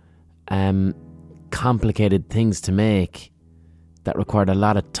rare, complicated things to make that required a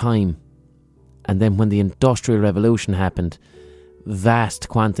lot of time. And then when the Industrial Revolution happened, vast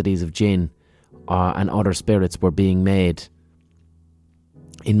quantities of gin and other spirits were being made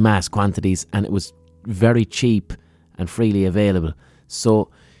in mass quantities, and it was very cheap and freely available. So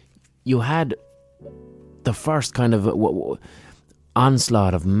you had the first kind of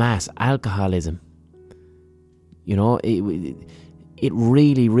onslaught of mass alcoholism. You know, it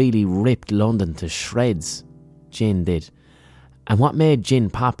really, really ripped London to shreds. Gin did. And what made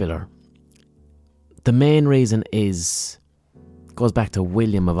gin popular, the main reason goes back to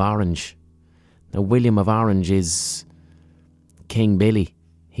William of Orange. Now, William of Orange is King Billy.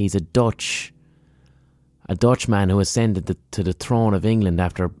 He's a Dutchman who ascended to the throne of England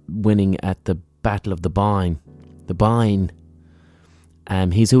after winning at the Battle of the Boyne.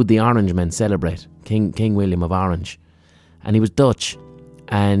 He's who the Orange men celebrate, King William of Orange. And he was Dutch,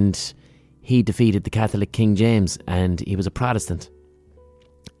 and he defeated the Catholic King James, and he was a Protestant.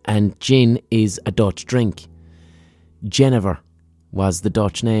 And gin is a Dutch drink. Genever was the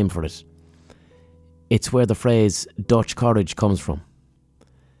Dutch name for it. It's where the phrase Dutch courage comes from.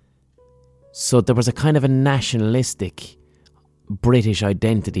 So there was a kind of a nationalistic British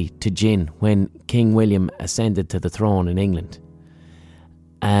identity to gin when King William ascended to the throne in England.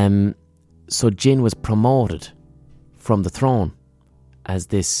 So gin was promoted from the throne as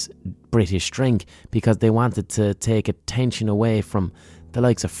this British drink because they wanted to take attention away from the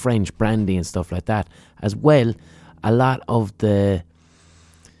likes of French brandy and stuff like that. As well, a lot of the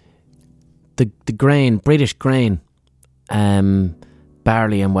grain, British grain,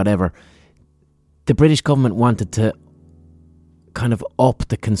 barley and whatever, the British government wanted to kind of up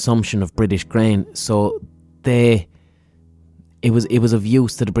the consumption of British grain, so it was of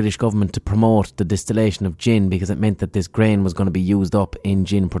use to the British government to promote the distillation of gin because it meant that this grain was going to be used up in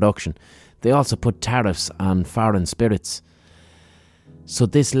gin production. They also put tariffs on foreign spirits, so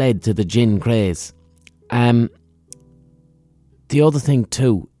this led to the gin craze. The other thing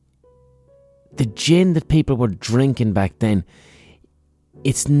too, the gin that people were drinking back then,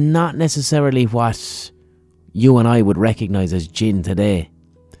 it's not necessarily what you and I would recognise as gin today.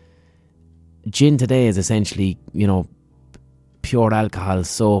 Gin today is essentially, pure alcohol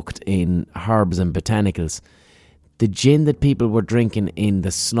soaked in herbs and botanicals. The gin that people were drinking in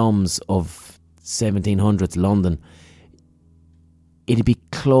the slums of 1700s London, it'd be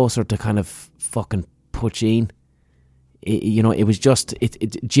closer to kind of fucking poachine. It was just...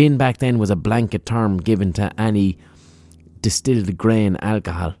 gin back then was a blanket term given to any distilled grain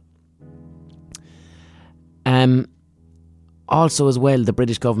alcohol. Also as well, the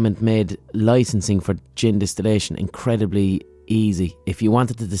British government made licensing for gin distillation incredibly easy. If you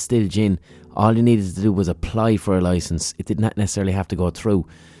wanted to distill gin, all you needed to do was apply for a license. It did not necessarily have to go through.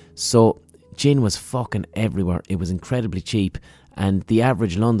 So gin was fucking everywhere. It was incredibly cheap, and the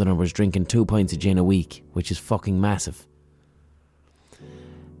average Londoner was drinking 2 pints of gin a week, which is fucking massive.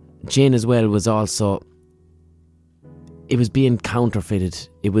 Gin as well was also... it was being counterfeited.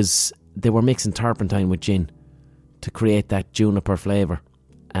 They were mixing turpentine with gin to create that juniper flavour,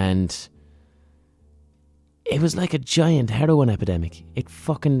 and it was like a giant heroin epidemic. It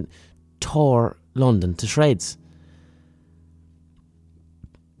fucking tore London to shreds.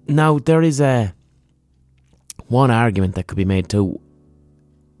 Now, there is one argument that could be made too.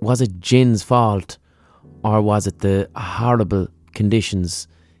 Was it gin's fault, or was it the horrible conditions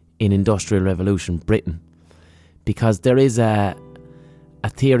in Industrial Revolution Britain? Because there is a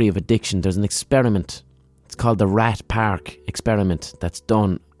theory of addiction. There's an experiment. It's called the Rat Park experiment that's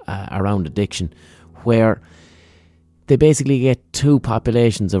done around addiction, where they basically get two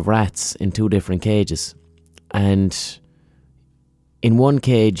populations of rats in two different cages. And in one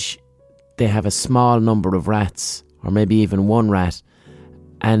cage, they have a small number of rats, or maybe even one rat.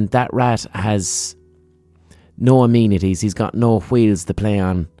 And that rat has no amenities. He's got no wheels to play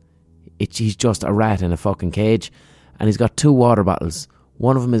on. He's just a rat in a fucking cage. And he's got 2 water bottles.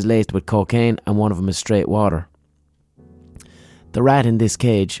 One of them is laced with cocaine and one of them is straight water. The rat in this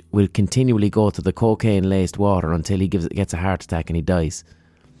cage will continually go to the cocaine-laced water until he gets a heart attack and he dies.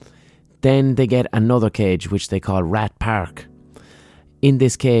 Then they get another cage, which they call Rat Park. In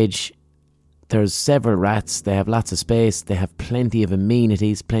this cage, there's several rats. They have lots of space. They have plenty of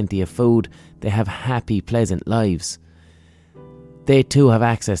amenities, plenty of food. They have happy, pleasant lives. They too have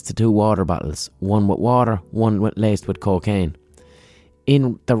access to 2 water bottles, one with water, one laced with cocaine.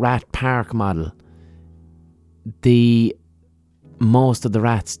 In the Rat Park model, most of the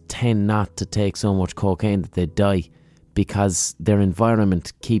rats tend not to take so much cocaine that they die because their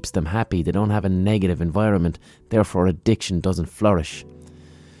environment keeps them happy. They don't have a negative environment, therefore addiction doesn't flourish.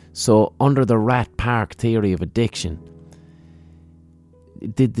 So under the Rat Park theory of addiction,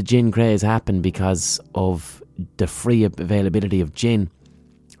 did the gin craze happen because of the free availability of gin,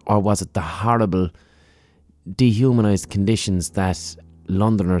 or was it the horrible, dehumanised conditions that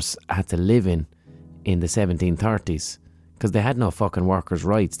Londoners had to live in the 1730s? Because they had no fucking workers'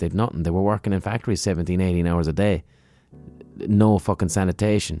 rights. They had nothing. They were working in factories 17, 18 hours a day. No fucking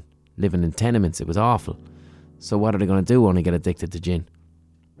sanitation. Living in tenements. It was awful. So what are they going to do? Only get addicted to gin.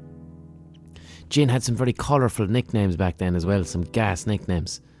 Gin had some very colourful nicknames back then as well. Some gas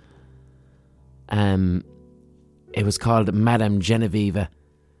nicknames. It was called Madame Genevieve,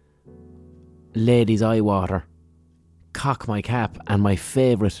 Lady's Eye Water, Cock My Cap, and my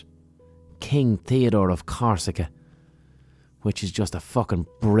favourite, King Theodore of Corsica, which is just a fucking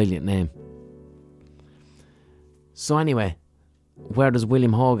brilliant name. So anyway, where does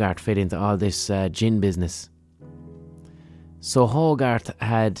William Hogarth fit into all this gin business? So Hogarth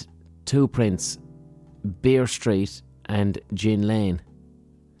had 2 prints, Beer Street and Gin Lane.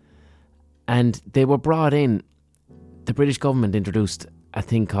 And they were brought in. The British government introduced a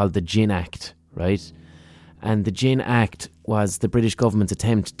thing called the Gin Act, right? And the Gin Act was the British government's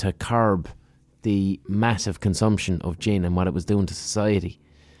attempt to curb the massive consumption of gin and what it was doing to society.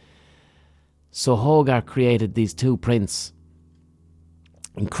 So Hogarth created these 2 prints,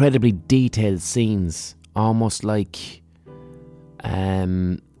 incredibly detailed scenes, almost like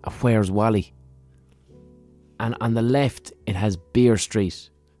Where's Wally? And on the left it has Beer Street,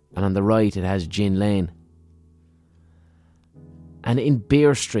 and on the right it has Gin Lane. And in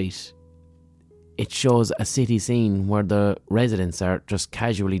Beer Street, it shows a city scene where the residents are just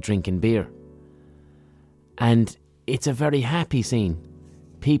casually drinking beer. And it's a very happy scene.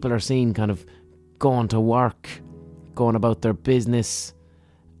 People are seen kind of going to work, going about their business,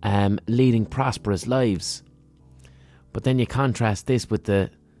 leading prosperous lives. But then you contrast this with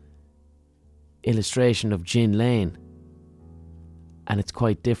the illustration of Gin Lane, and it's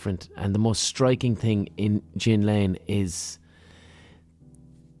quite different. And the most striking thing in Gin Lane is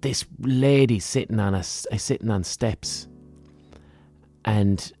this lady sitting on steps,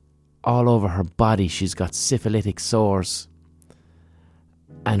 and all over her body she's got syphilitic sores,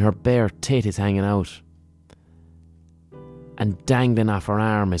 and her bare tit is hanging out, and dangling off her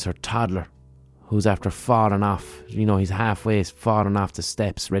arm is her toddler, who's after falling off. You know, he's halfway falling off the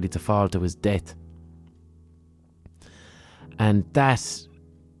steps, ready to fall to his death. And that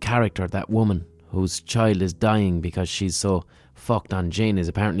character, that woman whose child is dying because she's so fucked on gin, is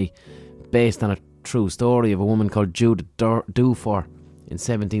apparently based on a true story of a woman called Judith Dufour in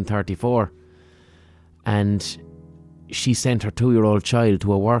 1734. And she sent her 2-year-old child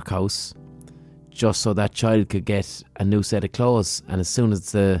to a workhouse just so that child could get a new set of clothes. And as soon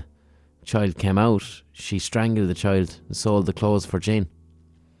as the child came out, she strangled the child and sold the clothes for gin.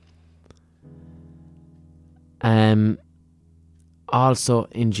 Also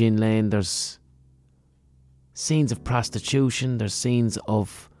in Gin Lane there's scenes of prostitution, there's scenes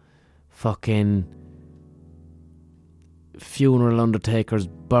of fucking funeral undertakers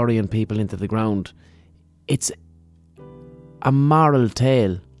burying people into the ground. It's a moral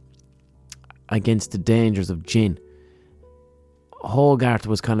tale against the dangers of gin. Hogarth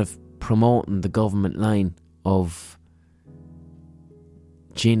was kind of promoting the government line of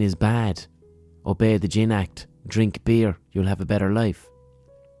gin is bad, obey the Gin Act, drink beer, you'll have a better life.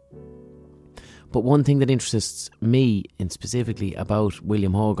 But one thing that interests me in specifically about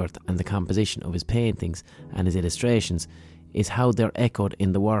William Hogarth and the composition of his paintings and his illustrations is how they're echoed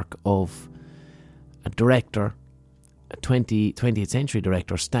in the work of a director, a 20th century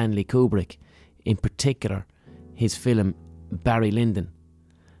director, Stanley Kubrick, in particular his film Barry Lyndon.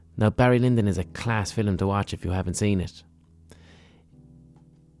 Now, Barry Lyndon is a class film to watch if you haven't seen it.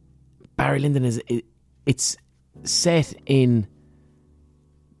 Barry Lyndon it's set in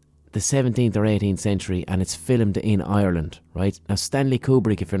the 17th or 18th century, and it's filmed in Ireland, right? Now, Stanley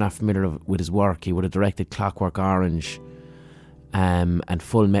Kubrick, if you're not familiar with his work, he would have directed Clockwork Orange and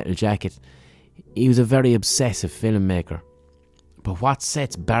Full Metal Jacket. He was a very obsessive filmmaker. But what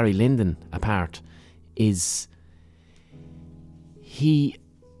sets Barry Lyndon apart is he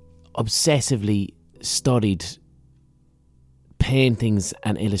obsessively studied paintings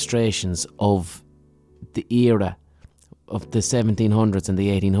and illustrations of the era of the 1700s and the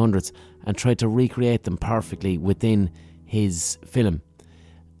 1800s and tried to recreate them perfectly within his film.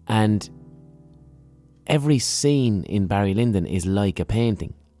 And every scene in Barry Lyndon is like a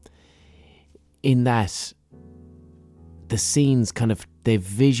painting, in that the scenes they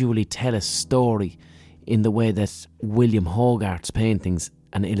visually tell a story in the way that William Hogarth's paintings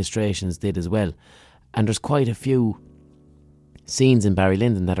and illustrations did as well. And there's quite a few scenes in Barry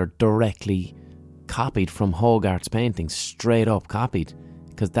Lyndon that are directly copied from Hogarth's paintings, straight up copied,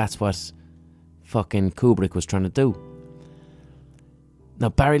 because that's what fucking Kubrick was trying to do. Now,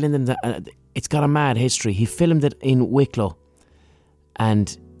 Barry Lyndon, it's got a mad history. He filmed it in Wicklow,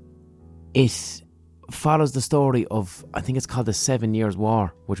 and it follows the story of, I think it's called the 7 Years'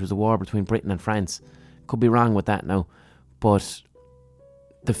 War, which was a war between Britain and France. Could be wrong with that now, but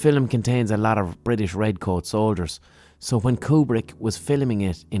the film contains a lot of British redcoat soldiers. So when Kubrick was filming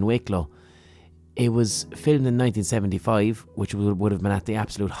it in Wicklow, it was filmed in 1975, which would have been at the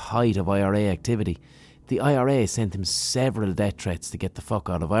absolute height of IRA activity. The IRA sent him several death threats to get the fuck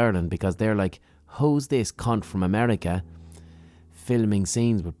out of Ireland, because they're like, who's this cunt from America filming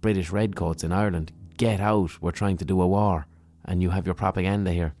scenes with British redcoats in Ireland? Get out, we're trying to do a war and you have your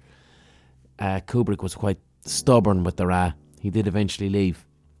propaganda here. Kubrick was quite stubborn with the he did eventually leave.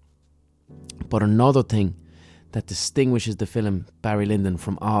 But another thing that distinguishes the film Barry Lyndon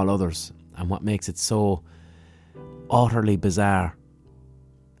from all others, and what makes it so utterly bizarre,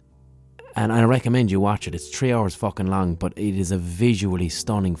 and I recommend you watch it, it's 3 hours fucking long, but it is a visually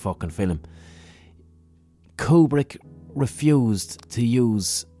stunning fucking film. Kubrick refused to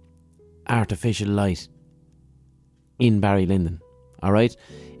use artificial light in Barry Lyndon, alright?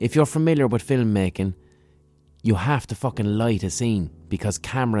 If you're familiar with filmmaking, you have to fucking light a scene, because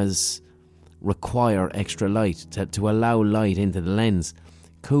cameras require extra light to allow light into the lens.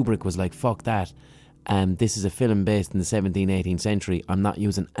 Kubrick was like, fuck that. This is a film based in the 17th, 18th century. I'm not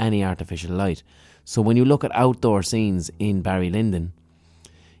using any artificial light. So when you look at outdoor scenes in Barry Lyndon,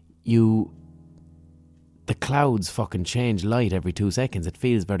 the clouds fucking change light every 2 seconds. It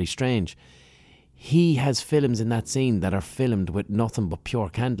feels very strange. He has films in that scene that are filmed with nothing but pure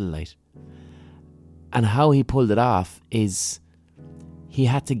candlelight. And how he pulled it off is he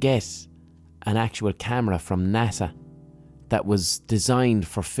had to get an actual camera from NASA that was designed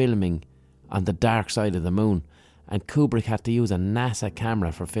for filming on the dark side of the moon. And Kubrick had to use a NASA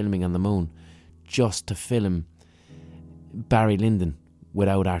camera for filming on the moon just to film Barry Lyndon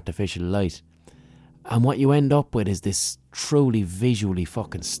without artificial light. And what you end up with is this truly visually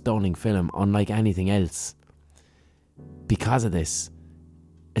fucking stunning film, unlike anything else. Because of this,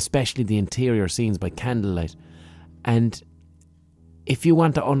 especially the interior scenes by candlelight. And if you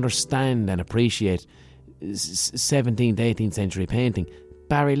want to understand and appreciate 17th, 18th century painting,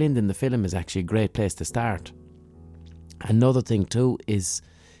 Barry Lyndon, the film, is actually a great place to start. Another thing too is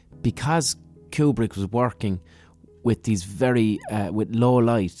because Kubrick was working with these very, with low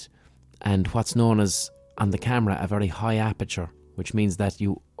light and what's known as, on the camera, a very high aperture, which means that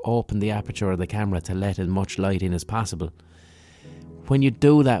you open the aperture of the camera to let as much light in as possible. When you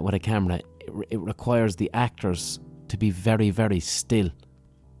do that with a camera, it requires the actors to be very, very still.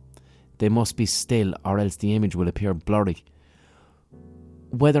 They must be still, or else the image will appear blurry.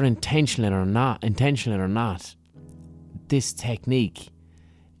 Whether intentional or not, this technique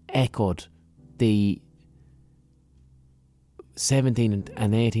echoed the 17th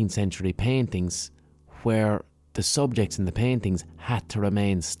and 18th century paintings, where the subjects in the paintings had to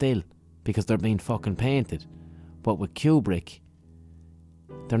remain still because they're being fucking painted. But with Kubrick,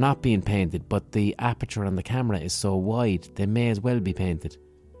 they're not being painted, but the aperture on the camera is so wide they may as well be painted.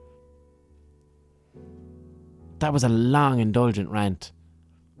 That was a long, indulgent rant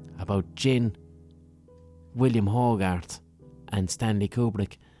about gin, William Hogarth and Stanley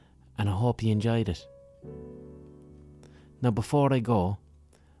Kubrick, and I hope you enjoyed it. Now, before I go,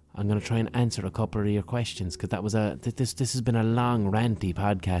 I'm going to try and answer a couple of your questions, because that was this has been a long, ranty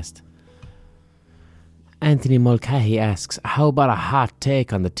podcast. Anthony Mulcahy asks, how about a hot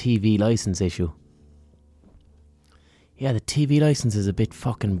take on the TV licence issue? Yeah, the TV licence is a bit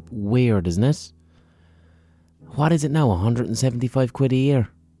fucking weird, isn't it? What is it now, 175 quid a year?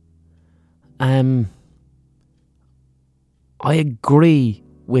 I agree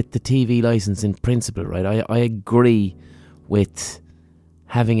with the TV licence in principle, right? I agree with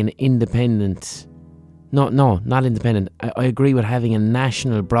having an independent... not independent. I agree with having a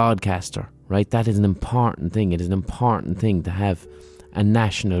national broadcaster, right? That is an important thing. It is an important thing to have a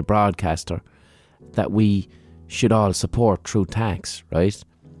national broadcaster that we should all support through tax, right?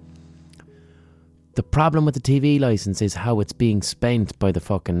 The problem with the TV licence is how it's being spent by the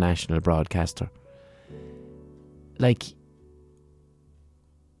fucking national broadcaster. Like,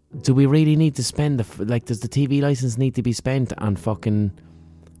 do we really need to spend does the TV licence need to be spent on fucking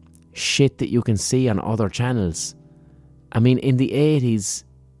shit that you can see on other channels? I mean, in the 80s,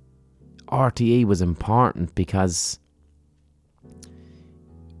 RTE was important because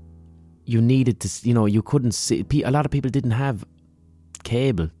you needed to, you couldn't see, a lot of people didn't have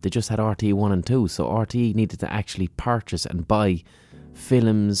cable, they just had RTE 1 and 2, so RTE needed to actually purchase and buy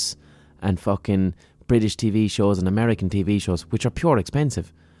films and fucking British TV shows and American TV shows, which are pure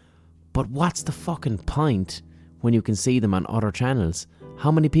expensive. But what's the fucking point when you can see them on other channels? How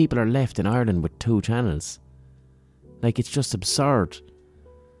many people are left in Ireland with 2 channels? Like, it's just absurd.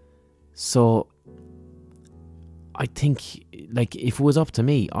 So I think, like, if it was up to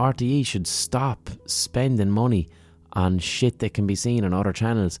me, RTE should stop spending money on shit that can be seen on other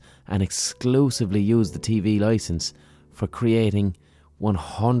channels and exclusively use the TV licence for creating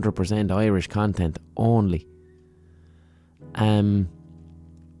 100% Irish content only.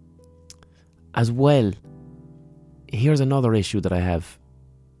 As well, here's another issue that I have.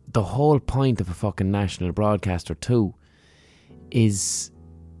 The whole point of a fucking national broadcaster too is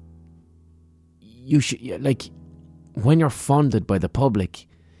you should, like, when you're funded by the public,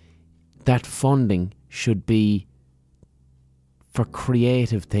 that funding should be for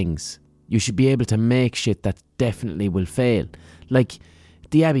creative things. You should be able to make shit that definitely will fail. Like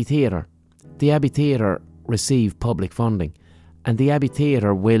the Abbey Theatre. The Abbey Theatre receive public funding, and the Abbey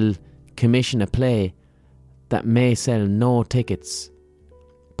Theatre will commission a play that may sell no tickets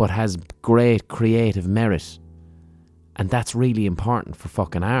but has great creative merit, and that's really important for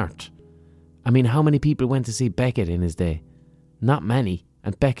fucking art. I mean, how many people went to see Beckett in his day? Not many.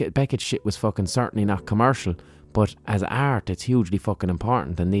 And Beckett's shit was fucking certainly not commercial, but as art it's hugely fucking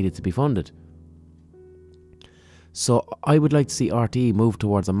important and needed to be funded. So I would like to see RTE move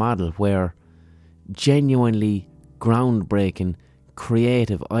towards a model where genuinely groundbreaking,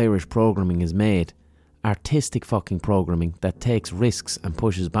 creative Irish programming is made. Artistic fucking programming that takes risks and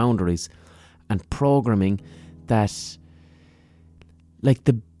pushes boundaries. And programming that, like,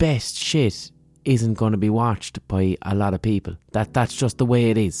 the best shit isn't going to be watched by a lot of people. That's just the way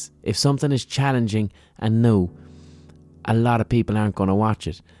it is. If something is challenging and new, a lot of people aren't going to watch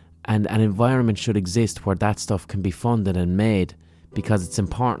it. And an environment should exist where that stuff can be funded and made because it's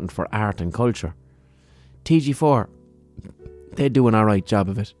important for art and culture. TG4, they do an alright job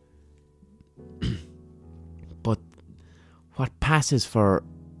of it. But what passes for,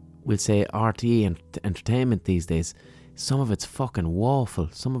 we'll say, RTE and entertainment these days, some of it's fucking woeful.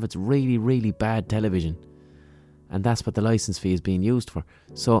 Some of it's really, really bad television. And that's what the licence fee is being used for.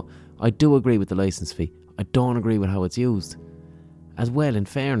 So I do agree with the licence fee. I don't agree with how it's used. As well, in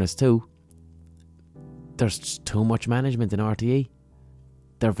fairness too, there's just too much management in RTE.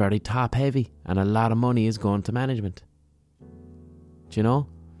 They're very top heavy and a lot of money is going to management. Do you know?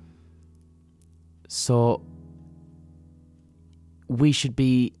 So we should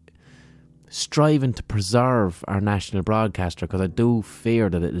be striving to preserve our national broadcaster, because I do fear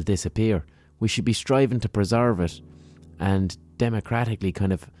that it'll disappear. We should be striving to preserve it and democratically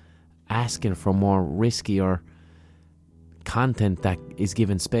kind of asking for more riskier content that is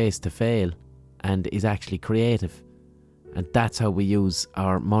given space to fail and is actually creative. And that's how we use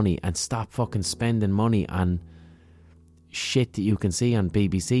our money, and stop fucking spending money on shit that you can see on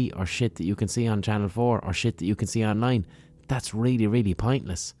BBC or shit that you can see on Channel 4 or shit that you can see online. That's really, really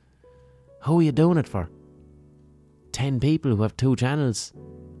pointless. Who are you doing it for? 10 people who have 2 channels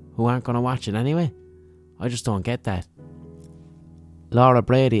who aren't going to watch it anyway? I just don't get that. Laura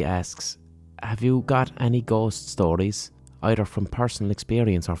Brady asks, have you got any ghost stories, either from personal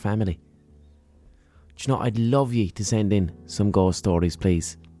experience or family? Do you know, I'd love you to send in some ghost stories,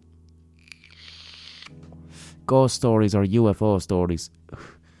 please. Ghost stories or UFO stories.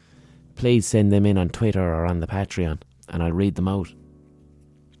 Please send them in on Twitter or on the Patreon and I'll read them out,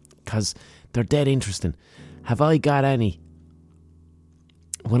 because they're dead interesting. Have I got any?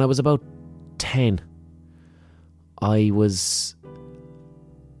 When I was about 10, I was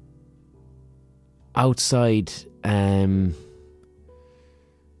outside. I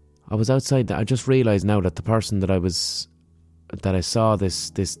just realised now that the person that I saw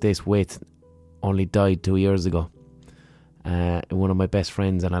this with only died 2 years ago. One of my best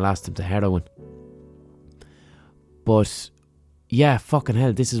friends, and I lost him to heroin. But yeah, fucking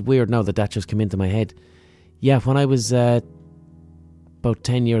hell, this is weird now that just came into my head. Yeah, when I was about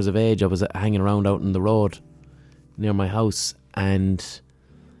 10 years of age, I was hanging around out on the road near my house, and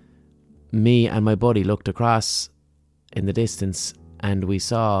me and my buddy looked across in the distance and we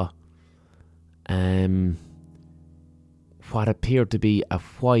saw what appeared to be a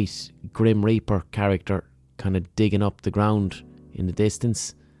white Grim Reaper character kind of digging up the ground in the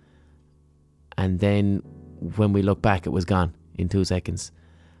distance. And then when we looked back, it was gone in 2 seconds.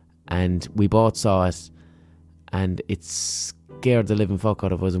 And we both saw it, and it scared the living fuck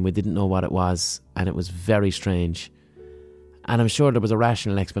out of us, and we didn't know what it was, and it was very strange. And I'm sure there was a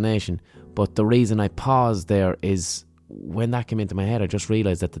rational explanation, but the reason I paused there is when that came into my head, I just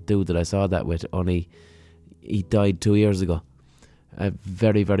realised that the dude that I saw that with, he died 2 years ago. A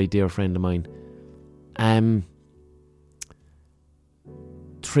very, very dear friend of mine.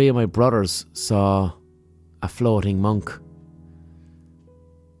 3 of my brothers saw a floating monk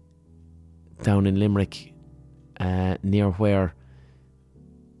down in Limerick, near where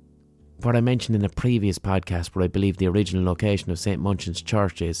what I mentioned in a previous podcast, where I believe the original location of St. Munchin's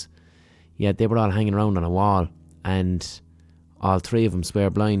Church is. Yeah, they were all hanging around on a wall, and all 3 of them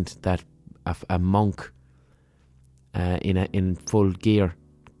swear blind that a monk in full gear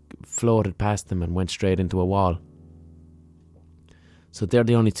floated past them and went straight into a wall. So they're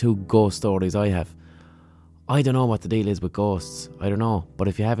the only 2 ghost stories I have. I don't know what the deal is with ghosts. I don't know. But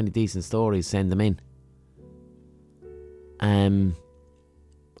if you have any decent stories, send them in.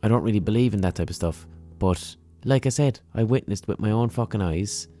 I don't really believe in that type of stuff. But like I said, I witnessed with my own fucking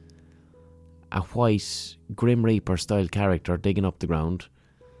eyes a white Grim Reaper style character digging up the ground.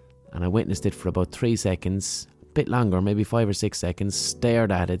 And I witnessed it for about 3 seconds. A bit longer, maybe 5 or 6 seconds.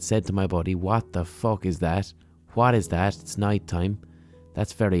 Stared at it, said to my buddy, what the fuck is that? What is that? It's night time.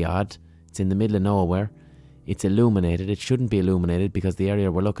 That's very odd. It's in the middle of nowhere. It's illuminated. It shouldn't be illuminated because the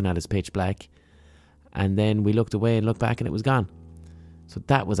area we're looking at is pitch black. And then we looked away and looked back and it was gone. So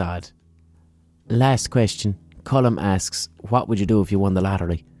that was odd. Last question. Colm asks, what would you do if you won the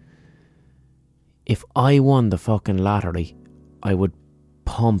lottery? If I won the fucking lottery, I would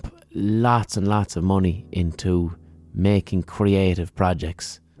pump lots and lots of money into making creative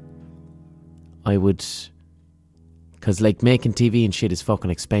projects. I would, because like making TV and shit is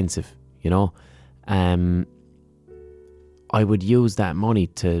fucking expensive, you know. I would use that money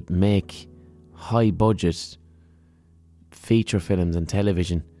to make high budget feature films and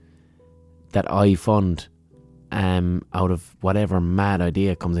television that I fund out of whatever mad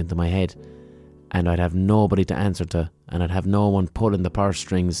idea comes into my head, and I'd have nobody to answer to, and I'd have no one pulling the purse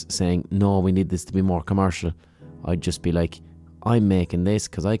strings saying, no, we need this to be more commercial. I'd just be like, I'm making this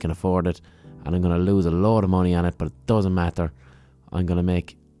because I can afford it, and I'm going to lose a load of money on it, but it doesn't matter. I'm going to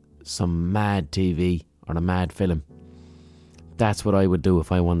make some mad TV or a mad film. That's what I would do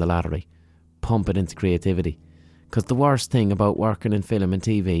if I won the lottery. Pump it into creativity. Because the worst thing about working in film and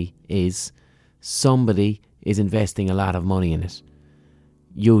TV is somebody is investing a lot of money in it.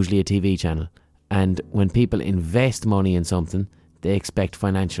 Usually a TV channel. And when people invest money in something, they expect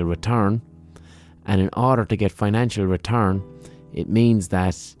financial return. And in order to get financial return, it means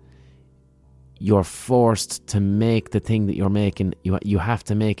that you're forced to make the thing that you're making, you have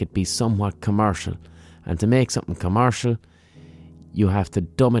to make it be somewhat commercial. And to make something commercial, you have to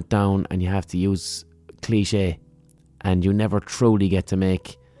dumb it down and you have to use cliche. And you never truly get to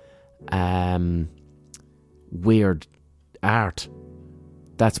make weird art.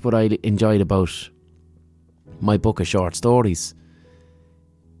 That's what I enjoyed about my book of short stories.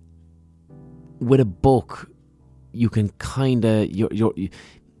 With a book, you can kind of...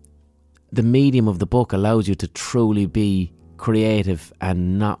 the medium of the book allows you to truly be creative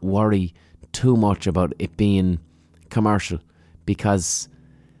and not worry too much about it being commercial, because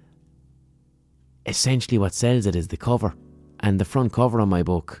essentially what sells it is the cover. And the front cover on my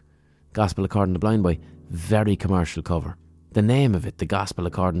book, Gospel According to Blind Boy, very commercial cover. The name of it, The Gospel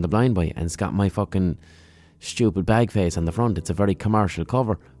According to Blind Boy, and it's got my fucking stupid bag face on the front. It's a very commercial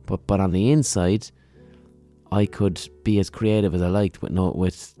cover, but on the inside, I could be as creative as I liked with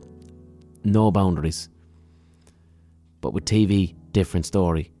no boundaries. But with TV, different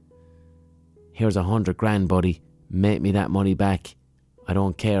story. Here's 100 grand, buddy. Make me that money back. I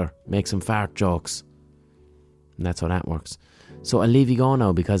don't care. Make some fart jokes. And that's how that works. So I'll leave you go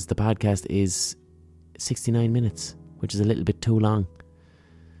now, because the podcast is 69 minutes, which is a little bit too long.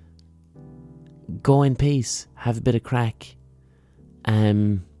 Go in peace. Have a bit of crack.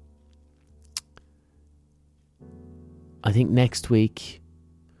 I think next week,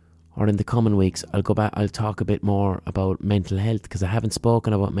 or in the coming weeks, I'll go back, I'll talk a bit more about mental health, because I haven't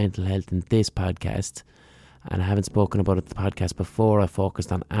spoken about mental health in this podcast, and I haven't spoken about it in the podcast before. I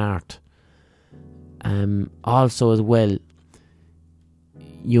focused on art. Also as well,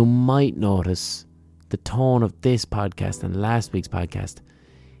 you might notice the tone of this podcast and last week's podcast.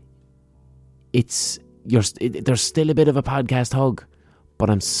 There's still a bit of a podcast hug, but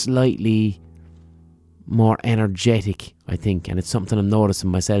I'm slightly more energetic, I think, and it's something I'm noticing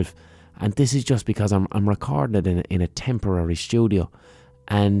myself. And this is just because I'm recording it in a temporary studio,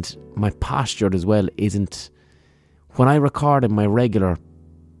 and my posture as well isn't. When I record in my regular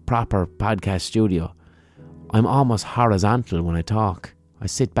proper podcast studio, I'm almost horizontal when I talk. I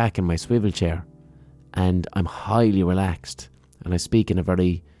sit back in my swivel chair and I'm highly relaxed, and I speak in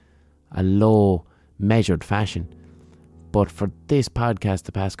a low, measured fashion. But for this podcast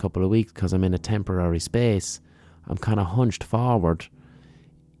the past couple of weeks, because I'm in a temporary space, I'm kind of hunched forward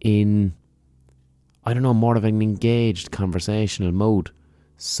in, I don't know, more of an engaged conversational mode.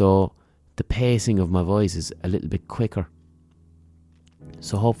 So the pacing of my voice is a little bit quicker.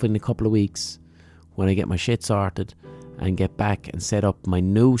 So hopefully in a couple of weeks, when I get my shit sorted and get back and set up my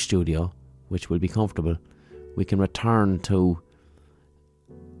new studio, which will be comfortable, we can return to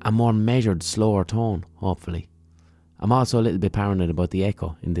a more measured, slower tone, hopefully. I'm also a little bit paranoid about the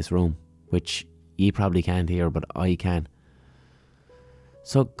echo in this room, which you probably can't hear, but I can.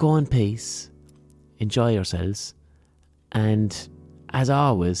 So go in peace, enjoy yourselves, and as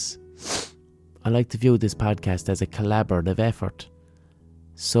always, I like to view this podcast as a collaborative effort.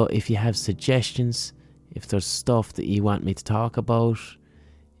 So if you have suggestions, if there's stuff that you want me to talk about,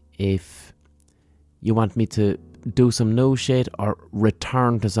 if you want me to do some new shit or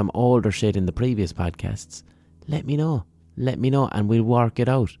return to some older shit in the previous podcasts, let me know. Let me know and we'll work it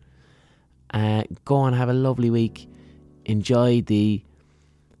out. Go and have a lovely week. Enjoy the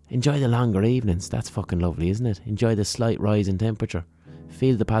longer evenings. That's fucking lovely, isn't it? Enjoy the slight rise in temperature.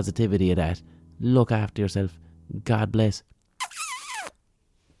 Feel the positivity of that. Look after yourself. God bless.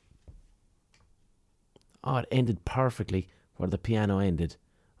 Oh, it ended perfectly where the piano ended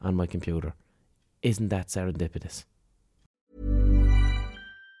on my computer. Isn't that serendipitous?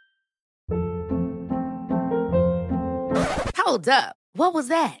 Hold up. What was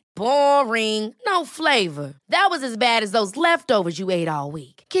that? Boring. No flavor. That was as bad as those leftovers you ate all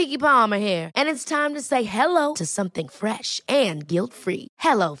week. Keke Palmer here, and it's time to say hello to something fresh and guilt-free.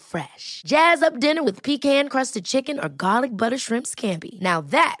 Hello Fresh. Jazz up dinner with pecan-crusted chicken or garlic butter shrimp scampi. Now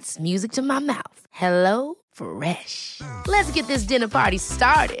that's music to my mouth. Hello Fresh. Let's get this dinner party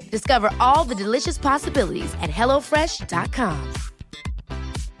started. Discover all the delicious possibilities at hellofresh.com.